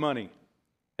tribute money.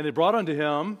 And they brought unto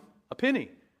him a penny.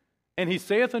 And he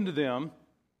saith unto them,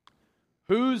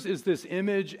 whose is this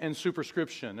image and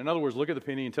superscription? In other words, look at the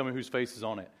penny and tell me whose face is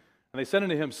on it. And they said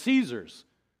unto him, Caesar's.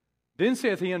 Then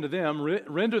saith he unto them,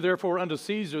 render therefore unto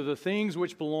Caesar the things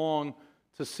which belong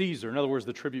to Caesar. In other words,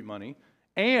 the tribute money.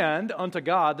 And unto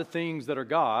God the things that are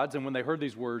God's. And when they heard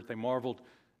these words, they marveled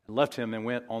and left him and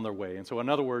went on their way. And so in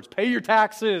other words, pay your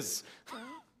taxes.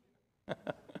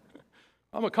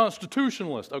 I'm a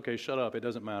constitutionalist. Okay, shut up. It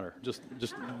doesn't matter. Just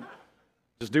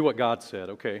do what God said.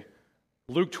 Okay.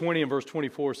 Luke 20 and verse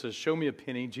 24 says, show me a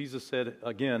penny. Jesus said,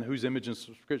 again, whose image and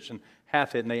subscription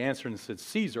hath it? And they answered and said,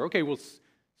 Caesar. Okay, well,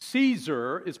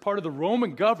 Caesar is part of the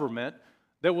Roman government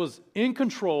that was in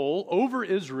control over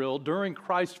Israel during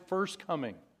Christ's first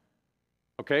coming.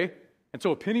 Okay? And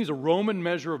so a penny is a Roman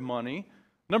measure of money.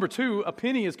 Number two, a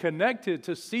penny is connected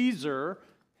to Caesar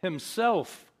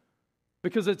himself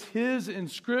because it's his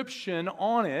inscription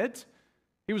on it.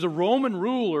 He was a Roman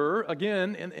ruler,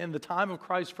 again, in the time of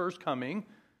Christ's first coming.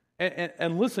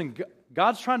 And listen,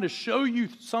 God's trying to show you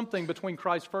something between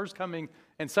Christ's first coming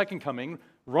and second coming.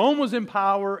 Rome was in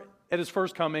power at his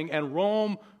first coming, and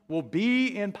Rome will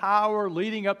be in power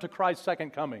leading up to Christ's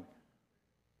second coming.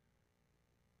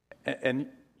 And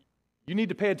you need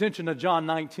to pay attention to John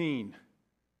 19.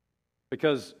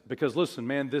 Because listen,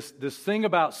 man, this thing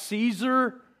about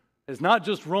Caesar is not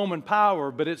just Roman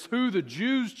power, but it's who the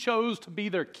Jews chose to be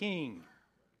their king.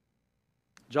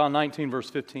 John 19, verse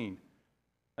 15.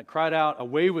 I cried out,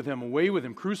 away with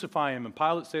him, crucify him. And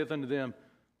Pilate saith unto them,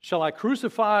 shall I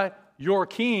crucify your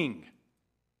king,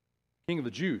 king of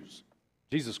the Jews,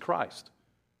 Jesus Christ?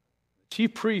 The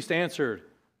chief priest answered,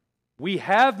 we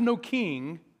have no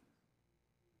king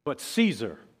but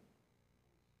Caesar.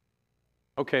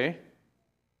 Okay,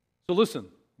 so listen,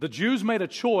 the Jews made a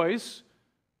choice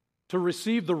to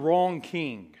receive the wrong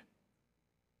king.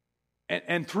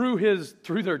 And through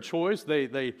their choice,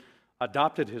 they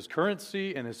adopted his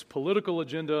currency and his political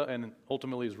agenda and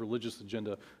ultimately his religious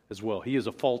agenda as well. He is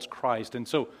a false Christ. And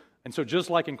so just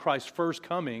like in Christ's first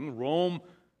coming, Rome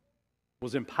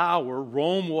was in power.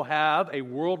 Rome will have a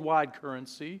worldwide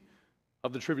currency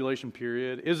of the tribulation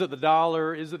period. Is it the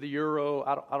dollar? Is it the euro?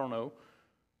 I don't know.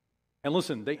 And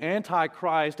listen, the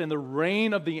Antichrist and the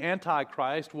reign of the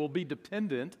Antichrist will be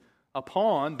dependent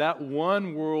upon that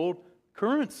one world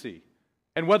currency.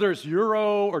 And whether it's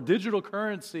euro or digital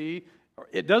currency,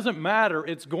 it doesn't matter.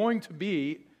 It's going to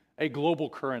be a global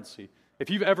currency. If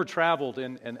you've ever traveled,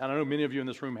 and I know many of you in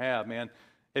this room have, man,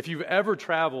 if you've ever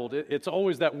traveled, it's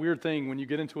always that weird thing when you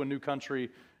get into a new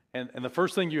country, and the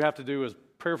first thing you have to do is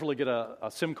prayerfully get a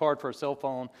SIM card for a cell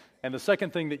phone, and the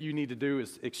second thing that you need to do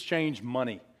is exchange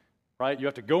money, right? You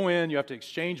have to go in, you have to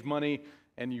exchange money,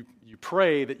 and you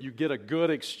pray that you get a good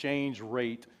exchange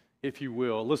rate, if you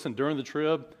will. Listen, during the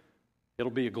trib,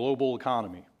 it'll be a global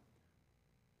economy.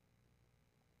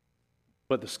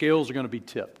 But the scales are going to be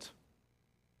tipped.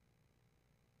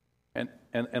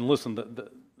 And listen,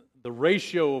 the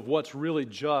ratio of what's really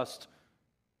just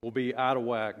will be out of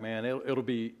whack, man. It'll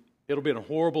be a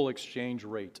horrible exchange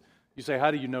rate. You say, how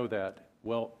do you know that?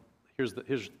 Well, here's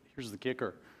the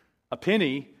kicker. A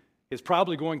penny is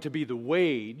probably going to be the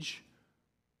wage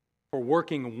for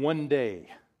working one day.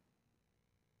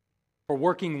 For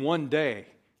working one day.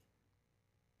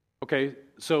 Okay,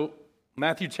 so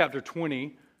Matthew chapter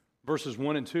 20, verses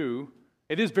 1 and 2,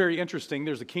 it is very interesting.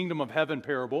 There's a kingdom of heaven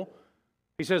parable.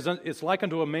 He says, it's like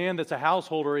unto a man that's a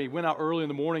householder. He went out early in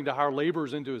the morning to hire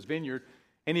laborers into his vineyard,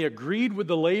 and he agreed with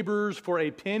the laborers for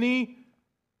a penny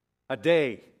a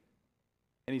day.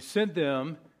 And he sent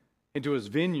them into his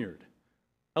vineyard.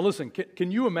 Now listen,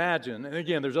 can you imagine, and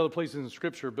again, there's other places in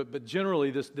Scripture, but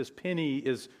generally this penny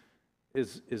is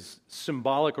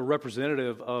symbolic or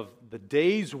representative of the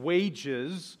day's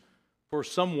wages for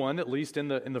someone, at least in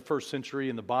the first century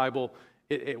in the Bible.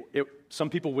 Some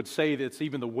people would say that it's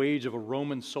even the wage of a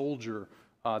Roman soldier,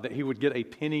 that he would get a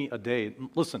penny a day.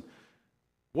 Listen,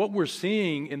 what we're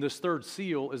seeing in this third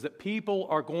seal is that people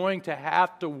are going to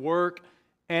have to work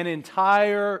an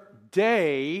entire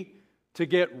day to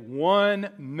get one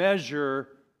measure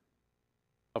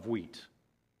of wheat.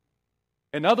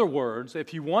 In other words,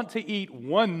 if you want to eat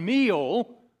one meal,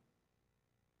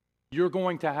 you're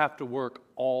going to have to work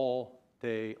all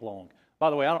day long. By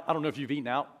the way, I don't know if you've eaten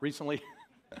out recently.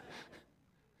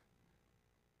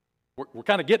 We're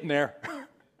kind of getting there.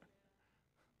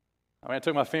 I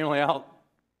took my family out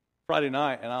Friday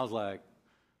night, and I was like,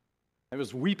 it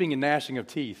was weeping and gnashing of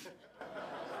teeth.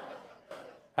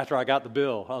 After I got the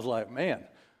bill, I was like, man,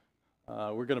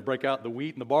 we're going to break out the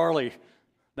wheat and the barley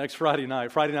next Friday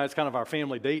night. Friday night's kind of our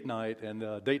family date night,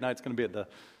 and date night's going to be at the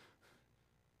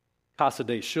Casa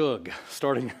de Shug,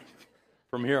 starting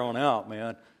from here on out,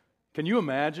 man. Can you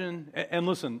imagine? And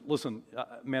listen,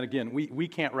 man, again, we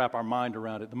can't wrap our mind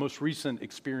around it. The most recent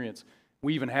experience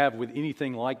we even have with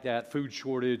anything like that, food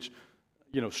shortage,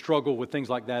 struggle with things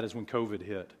like that, is when COVID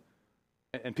hit.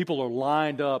 And people are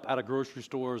lined up out of grocery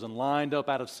stores and lined up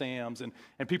out of Sam's, and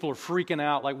people are freaking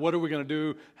out, like, what are we going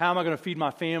to do? How am I going to feed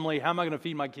my family? How am I going to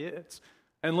feed my kids?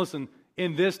 And listen,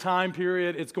 in this time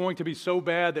period, it's going to be so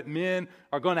bad that men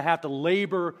are going to have to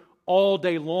labor all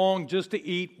day long just to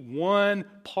eat one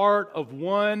part of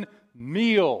one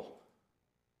meal.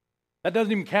 That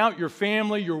doesn't even count your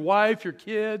family, your wife, your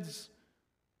kids.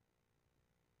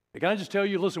 Can I just tell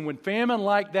you, listen, when famine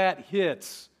like that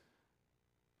hits,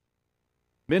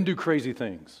 men do crazy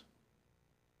things.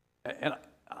 And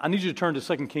I need you to turn to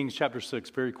 2 Kings chapter 6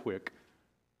 very quick.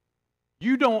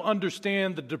 You don't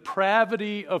understand the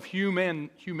depravity of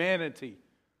humanity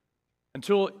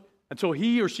until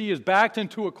he or she is backed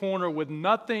into a corner with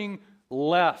nothing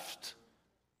left.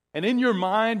 And in your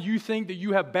mind, you think that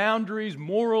you have boundaries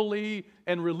morally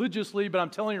and religiously, but I'm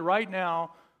telling you right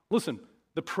now, listen,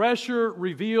 the pressure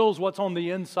reveals what's on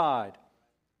the inside.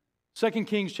 2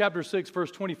 Kings chapter 6,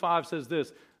 verse 25 says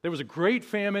this: there was a great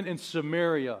famine in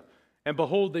Samaria, and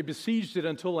behold, they besieged it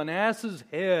until an ass's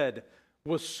head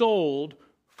was sold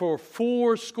for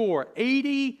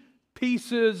 80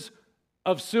 pieces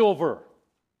of silver,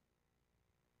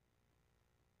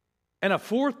 and a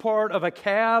fourth part of a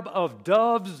cab of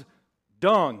dove's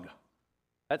dung.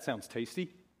 That sounds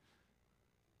tasty.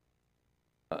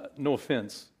 No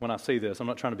offense when I say this, I'm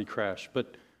not trying to be crass,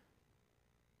 but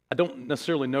I don't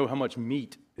necessarily know how much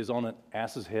meat is on an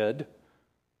ass's head,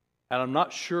 and I'm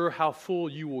not sure how full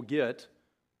you will get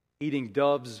eating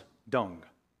dove's dung.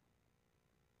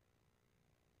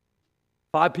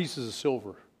 5 pieces of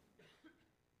silver.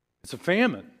 It's a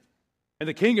famine. And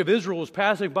the king of Israel was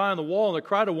passing by on the wall, and there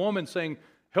cried a woman saying,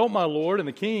 "Help my Lord." And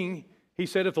the king, he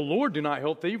said, "If the Lord do not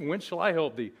help thee, when shall I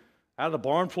help thee? Out of the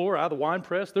barn floor, out of the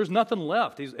winepress? There's nothing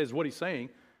left," is what he's saying.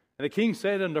 And the king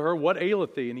said unto her, "What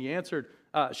aileth thee?" And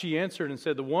she answered and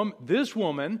said, "This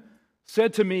woman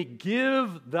said to me,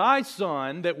 Give thy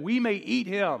son that we may eat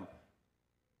him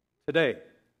today.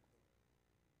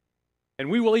 And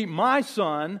we will eat my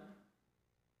son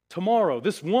tomorrow."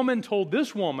 This woman told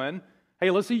this woman, "Hey,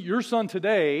 let's eat your son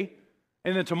today,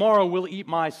 and then tomorrow we'll eat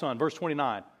my son." Verse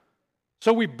 29.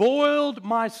 "So we boiled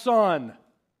my son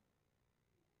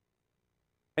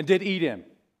and did eat him.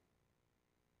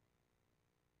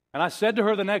 And I said to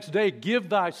her the next day, Give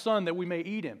thy son that we may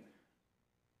eat him.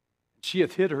 She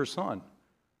hath hid her son.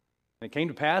 And it came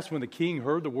to pass when the king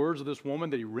heard the words of this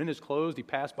woman that he rent his clothes, he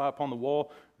passed by upon the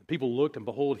wall. The people looked, and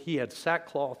behold, he had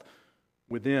sackcloth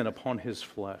within upon his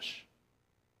flesh."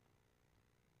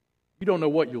 You don't know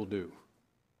what you'll do.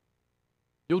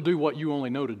 You'll do what you only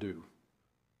know to do.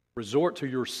 Resort to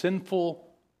your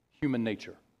sinful human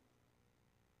nature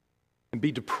and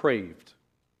be depraved.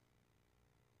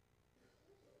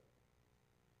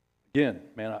 Again,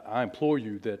 man, I implore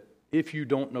you that if you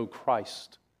don't know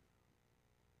Christ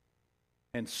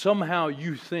and somehow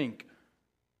you think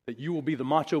that you will be the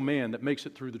macho man that makes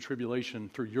it through the tribulation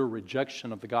through your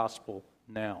rejection of the gospel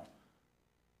now,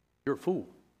 you're a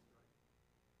fool.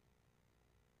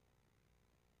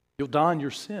 You'll die in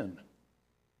your sin.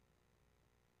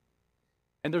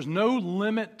 And there's no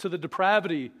limit to the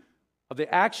depravity of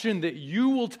the action that you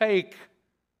will take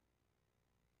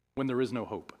when there is no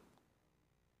hope.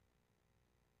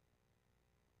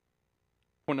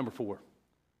 Point number 4,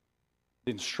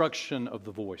 the instruction of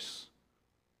the voice.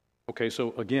 Okay,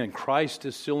 so again, Christ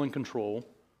is still in control.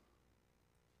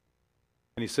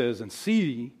 And he says, "And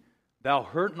see, thou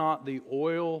hurt not the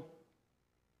oil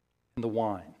and the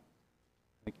wine."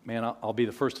 Man, I'll be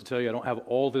the first to tell you, I don't have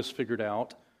all this figured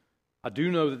out. I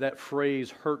do know that phrase,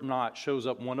 "hurt not," shows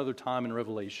up one other time in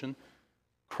Revelation.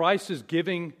 Christ is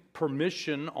giving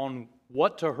permission on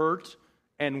what to hurt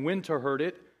and when to hurt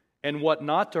it, and what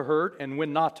not to hurt and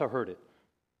when not to hurt it.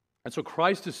 And so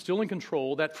Christ is still in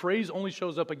control. That phrase only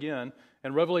shows up again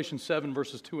in Revelation 7,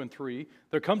 verses 2 and 3.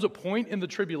 There comes a point in the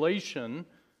tribulation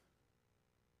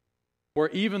where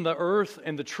even the earth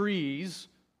and the trees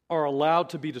are allowed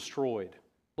to be destroyed.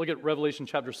 Look at Revelation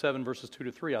chapter 7, verses 2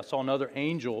 to 3. I saw another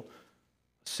angel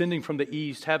ascending from the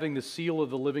east, having the seal of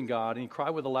the living God, and he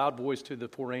cried with a loud voice to the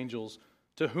four angels,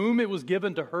 to whom it was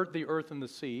given to hurt the earth and the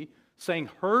sea, saying,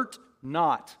 hurt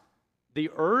not the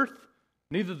earth,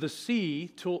 neither the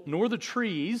sea, nor the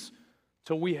trees,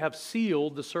 till we have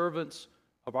sealed the servants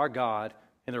of our God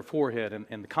in their forehead.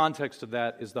 And the context of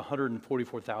that is the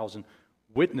 144,000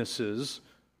 witnesses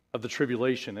of the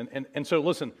tribulation. And so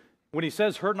listen, when he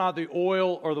says, hurt not the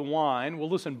oil or the wine, well,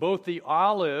 listen, both the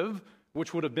olive,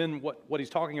 which would have been what he's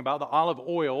talking about, the olive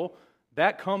oil,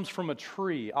 that comes from a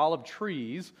tree. Olive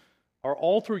trees are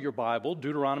all through your Bible.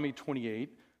 Deuteronomy 28,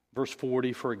 verse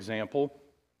 40, for example.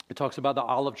 It talks about the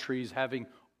olive trees having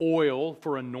oil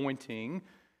for anointing.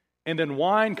 And then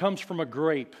wine comes from a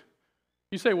grape.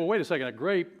 You say, well, wait a second,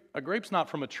 a grape's not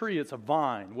from a tree, it's a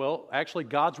vine. Well, actually,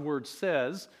 God's word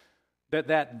says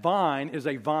that vine is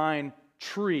a vine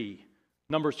tree.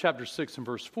 Numbers chapter 6 and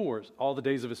verse 4, all the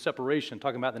days of his separation,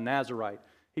 talking about the Nazirite.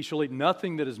 He shall eat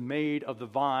nothing that is made of the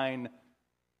vine.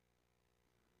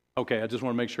 Okay, I just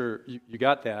want to make sure you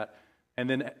got that. And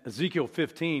then Ezekiel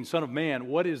 15, Son of man,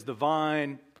 what is the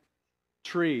vine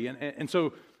tree? And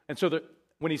so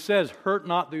when he says, hurt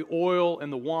not the oil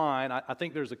and the wine, I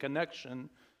think there's a connection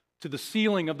to the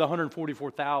sealing of the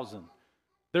 144,000.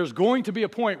 There's going to be a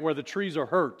point where the trees are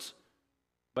hurt,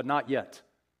 but not yet.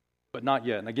 But not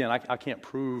yet. And again, I can't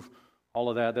prove all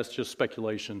of that. That's just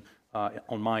speculation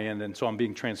on my end, and so I'm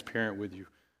being transparent with you.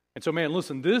 And so, man,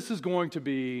 listen, this is going to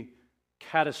be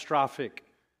catastrophic.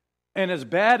 And as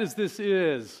bad as this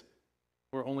is,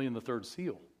 we're only in the third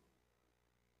seal.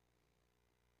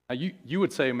 Now, you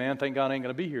would say, man, thank God I ain't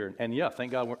going to be here. And yeah,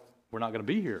 thank God we're not going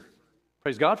to be here.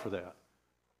 Praise God for that.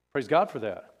 Praise God for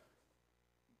that.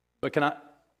 But can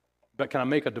I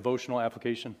make a devotional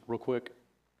application real quick?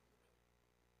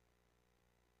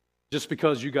 Just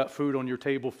because you got food on your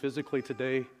table physically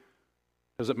today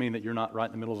doesn't mean that you're not right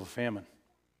in the middle of a famine.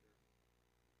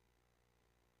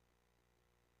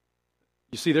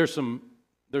 You see, there's some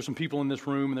people in this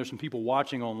room and there's some people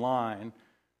watching online,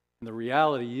 and the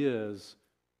reality is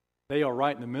they are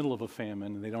right in the middle of a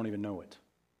famine and they don't even know it.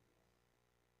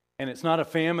 And it's not a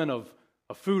famine of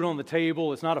food on the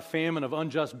table. It's not a famine of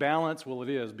unjust balance. Well, it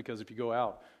is, because if you go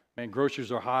out, man,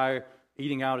 groceries are high,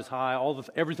 eating out is high,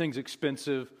 everything's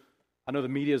expensive. I know the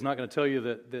media is not going to tell you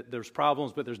that there's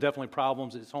problems, but there's definitely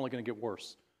problems. It's only going to get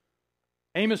worse.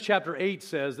 Amos chapter 8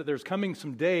 says that there's coming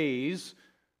some days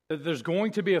that there's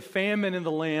going to be a famine in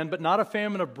the land, but not a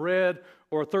famine of bread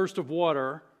or a thirst of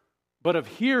water, but of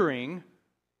hearing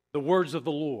the words of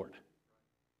the Lord.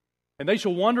 And they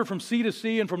shall wander from sea to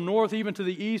sea and from north even to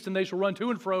the east, and they shall run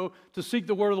to and fro to seek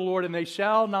the word of the Lord, and they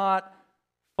shall not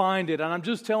find it. And I'm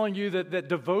just telling you that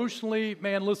devotionally,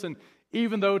 man, listen,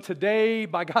 even though today,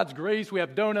 by God's grace, we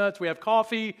have donuts, we have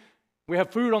coffee, we have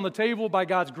food on the table, by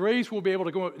God's grace, we'll be able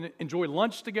to go and enjoy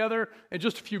lunch together in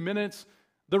just a few minutes.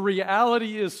 The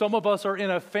reality is some of us are in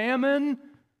a famine,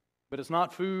 but it's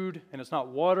not food and it's not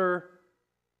water,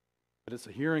 but it's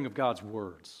the hearing of God's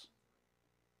words.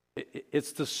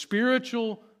 It's the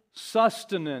spiritual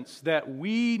sustenance that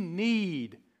we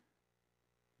need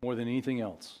more than anything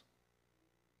else.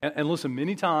 And listen,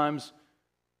 many times,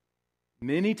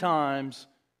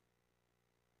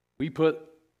 we put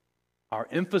our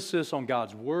emphasis on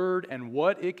God's word and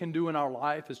what it can do in our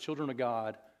life as children of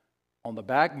God on the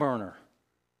back burner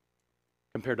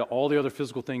compared to all the other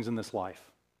physical things in this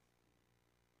life.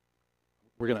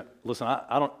 We're going to, listen,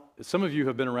 I don't, some of you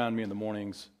have been around me in the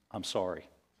mornings. I'm sorry,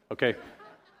 okay?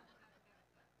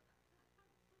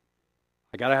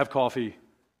 I got to have coffee.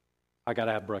 I got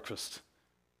to have breakfast.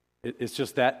 It's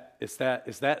just that, it's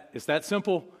that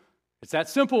simple. It's that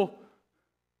simple.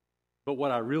 But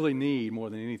what I really need more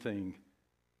than anything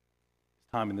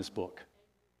is time in this book.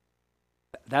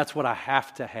 That's what I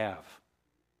have to have.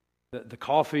 The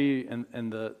coffee and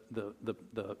the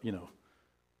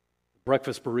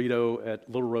breakfast burrito at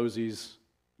Little Rosie's,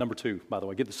 number 2, by the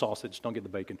way. Get the sausage, don't get the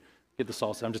bacon. Get the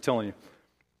sausage. I'm just telling you.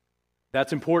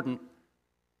 That's important,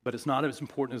 but it's not as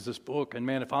important as this book. And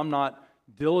man, if I'm not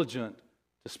diligent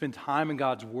to spend time in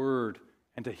God's word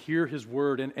and to hear his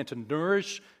word and to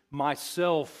nourish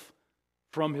myself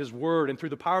from his word and through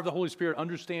the power of the Holy Spirit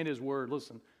understand his word,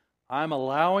 listen, I'm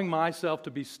allowing myself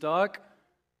to be stuck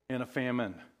in a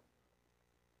famine.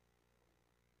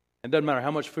 It doesn't matter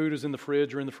how much food is in the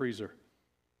fridge or in the freezer.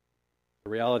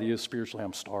 The reality is spiritually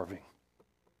I'm starving.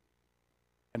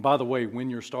 And by the way,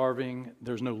 when you're starving,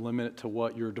 there's no limit to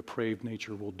what your depraved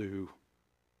nature will do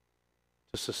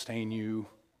to sustain you,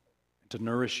 to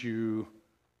nourish you.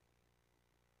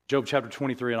 Job chapter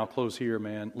 23, and I'll close here,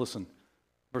 man. Listen,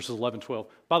 verses 11, 12.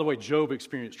 By the way, Job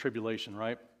experienced tribulation,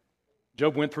 right?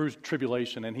 Job went through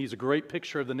tribulation, and he's a great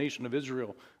picture of the nation of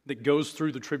Israel that goes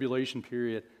through the tribulation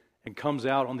period and comes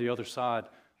out on the other side.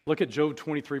 Look at Job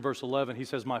 23, verse 11. He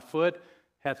says, my foot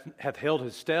hath held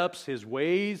his steps, his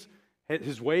way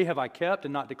have I kept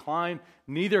and not declined,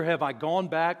 neither have I gone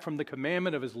back from the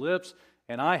commandment of his lips,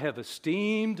 and I have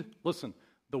esteemed, listen,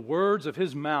 the words of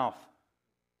his mouth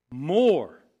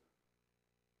more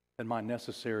than my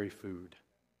necessary food.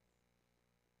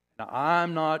 Now,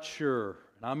 I'm not sure,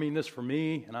 and I mean this for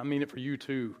me, and I mean it for you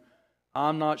too,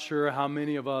 I'm not sure how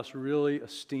many of us really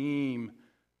esteem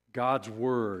God's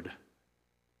word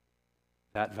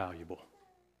that valuable.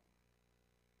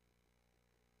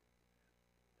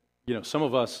 You know, some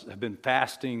of us have been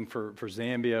fasting for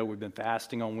Zambia. We've been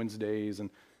fasting on Wednesdays, and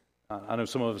I know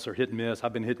some of us are hit and miss.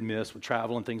 I've been hit and miss with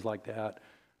travel and things like that.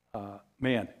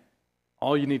 Man,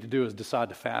 all you need to do is decide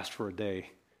to fast for a day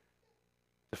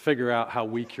to figure out how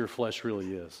weak your flesh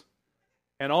really is.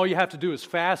 And all you have to do is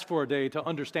fast for a day to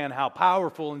understand how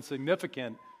powerful and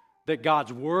significant that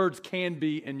God's words can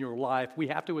be in your life. We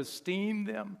have to esteem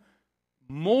them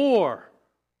more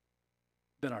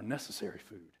than our necessary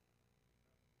food.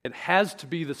 It has to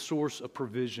be the source of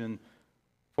provision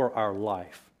for our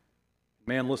life.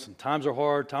 Man, listen, times are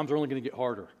hard. Times are only going to get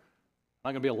harder. I'm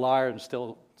not going to be a liar and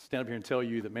still stand up here and tell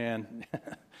you that, man,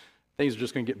 things are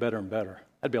just going to get better and better.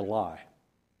 That'd be a lie.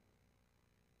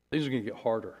 Things are going to get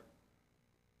harder.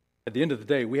 At the end of the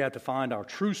day, we have to find our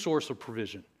true source of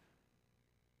provision.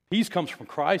 Peace comes from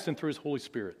Christ and through His Holy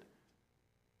Spirit.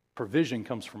 Provision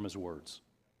comes from His words.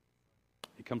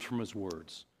 It comes from His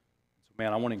words. So,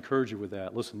 man, I want to encourage you with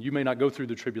that. Listen, you may not go through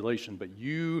the tribulation, but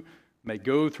you may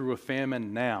go through a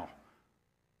famine now.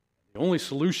 The only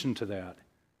solution to that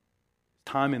is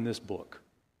time in this book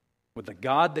with the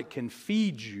God that can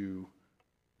feed you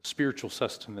the spiritual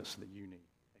sustenance that you need.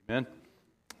 Amen?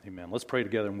 Amen. Let's pray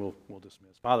together and we'll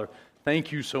dismiss. Father,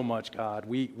 thank you so much, God.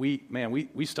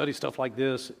 We study stuff like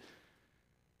this.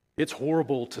 It's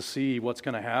horrible to see what's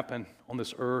going to happen on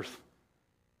this earth.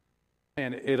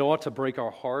 And it ought to break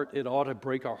our heart. It ought to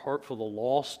break our heart for the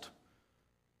lost.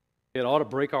 It ought to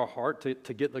break our heart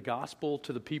to get the gospel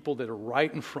to the people that are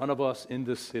right in front of us in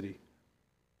this city.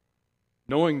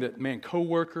 Knowing that, man,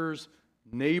 coworkers,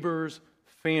 neighbors,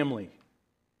 family,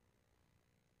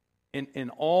 in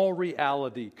all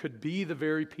reality, could be the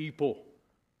very people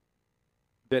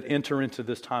that enter into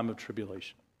this time of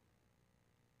tribulation.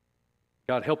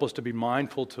 God, help us to be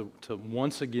mindful to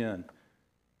once again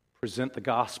present the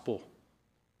gospel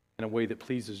in a way that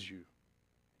pleases you.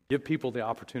 Give people the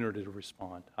opportunity to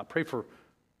respond. I pray for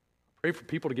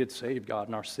people to get saved, God,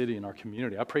 in our city, in our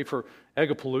community. I pray for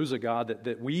Egapalooza, God,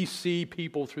 that we see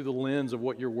people through the lens of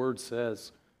what your word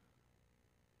says.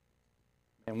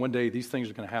 And one day these things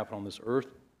are going to happen on this earth.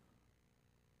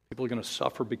 People are going to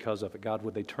suffer because of it. God,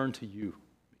 would they turn to you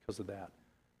because of that?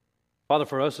 Father,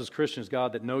 for us as Christians,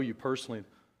 God, that know you personally,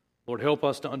 Lord, help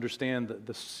us to understand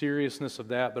the seriousness of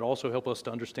that, but also help us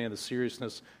to understand the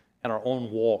seriousness in our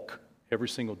own walk every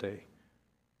single day.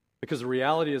 Because the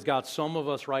reality is, God, some of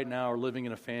us right now are living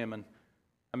in a famine.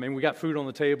 I mean, we got food on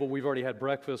the table. We've already had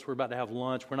breakfast. We're about to have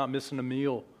lunch. We're not missing a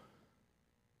meal.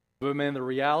 But, man, the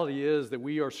reality is that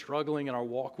we are struggling in our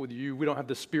walk with you. We don't have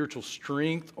the spiritual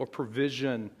strength or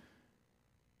provision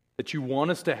that you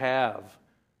want us to have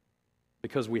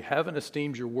because we haven't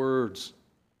esteemed your words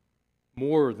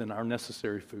more than our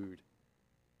necessary food.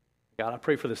 God, I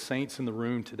pray for the saints in the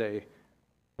room today,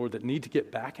 Lord, that need to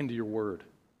get back into your word.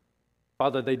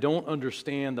 Father, they don't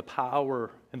understand the power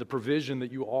and the provision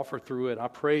that you offer through it. I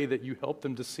pray that you help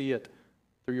them to see it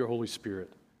through your Holy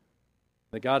Spirit.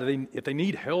 That, God, if they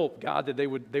need help, God, that they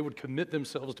would commit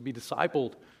themselves to be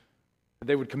discipled. That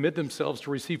they would commit themselves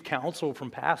to receive counsel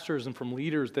from pastors and from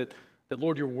leaders. That,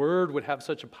 Lord, your word would have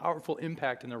such a powerful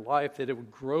impact in their life that it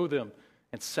would grow them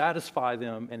and satisfy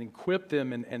them and equip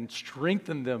them and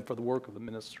strengthen them for the work of the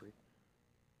ministry.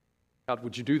 God,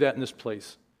 would you do that in this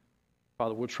place?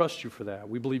 Father, we'll trust you for that.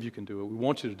 We believe you can do it. We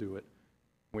want you to do it.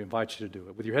 We invite you to do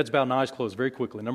it. With your heads bowed and eyes closed very quickly.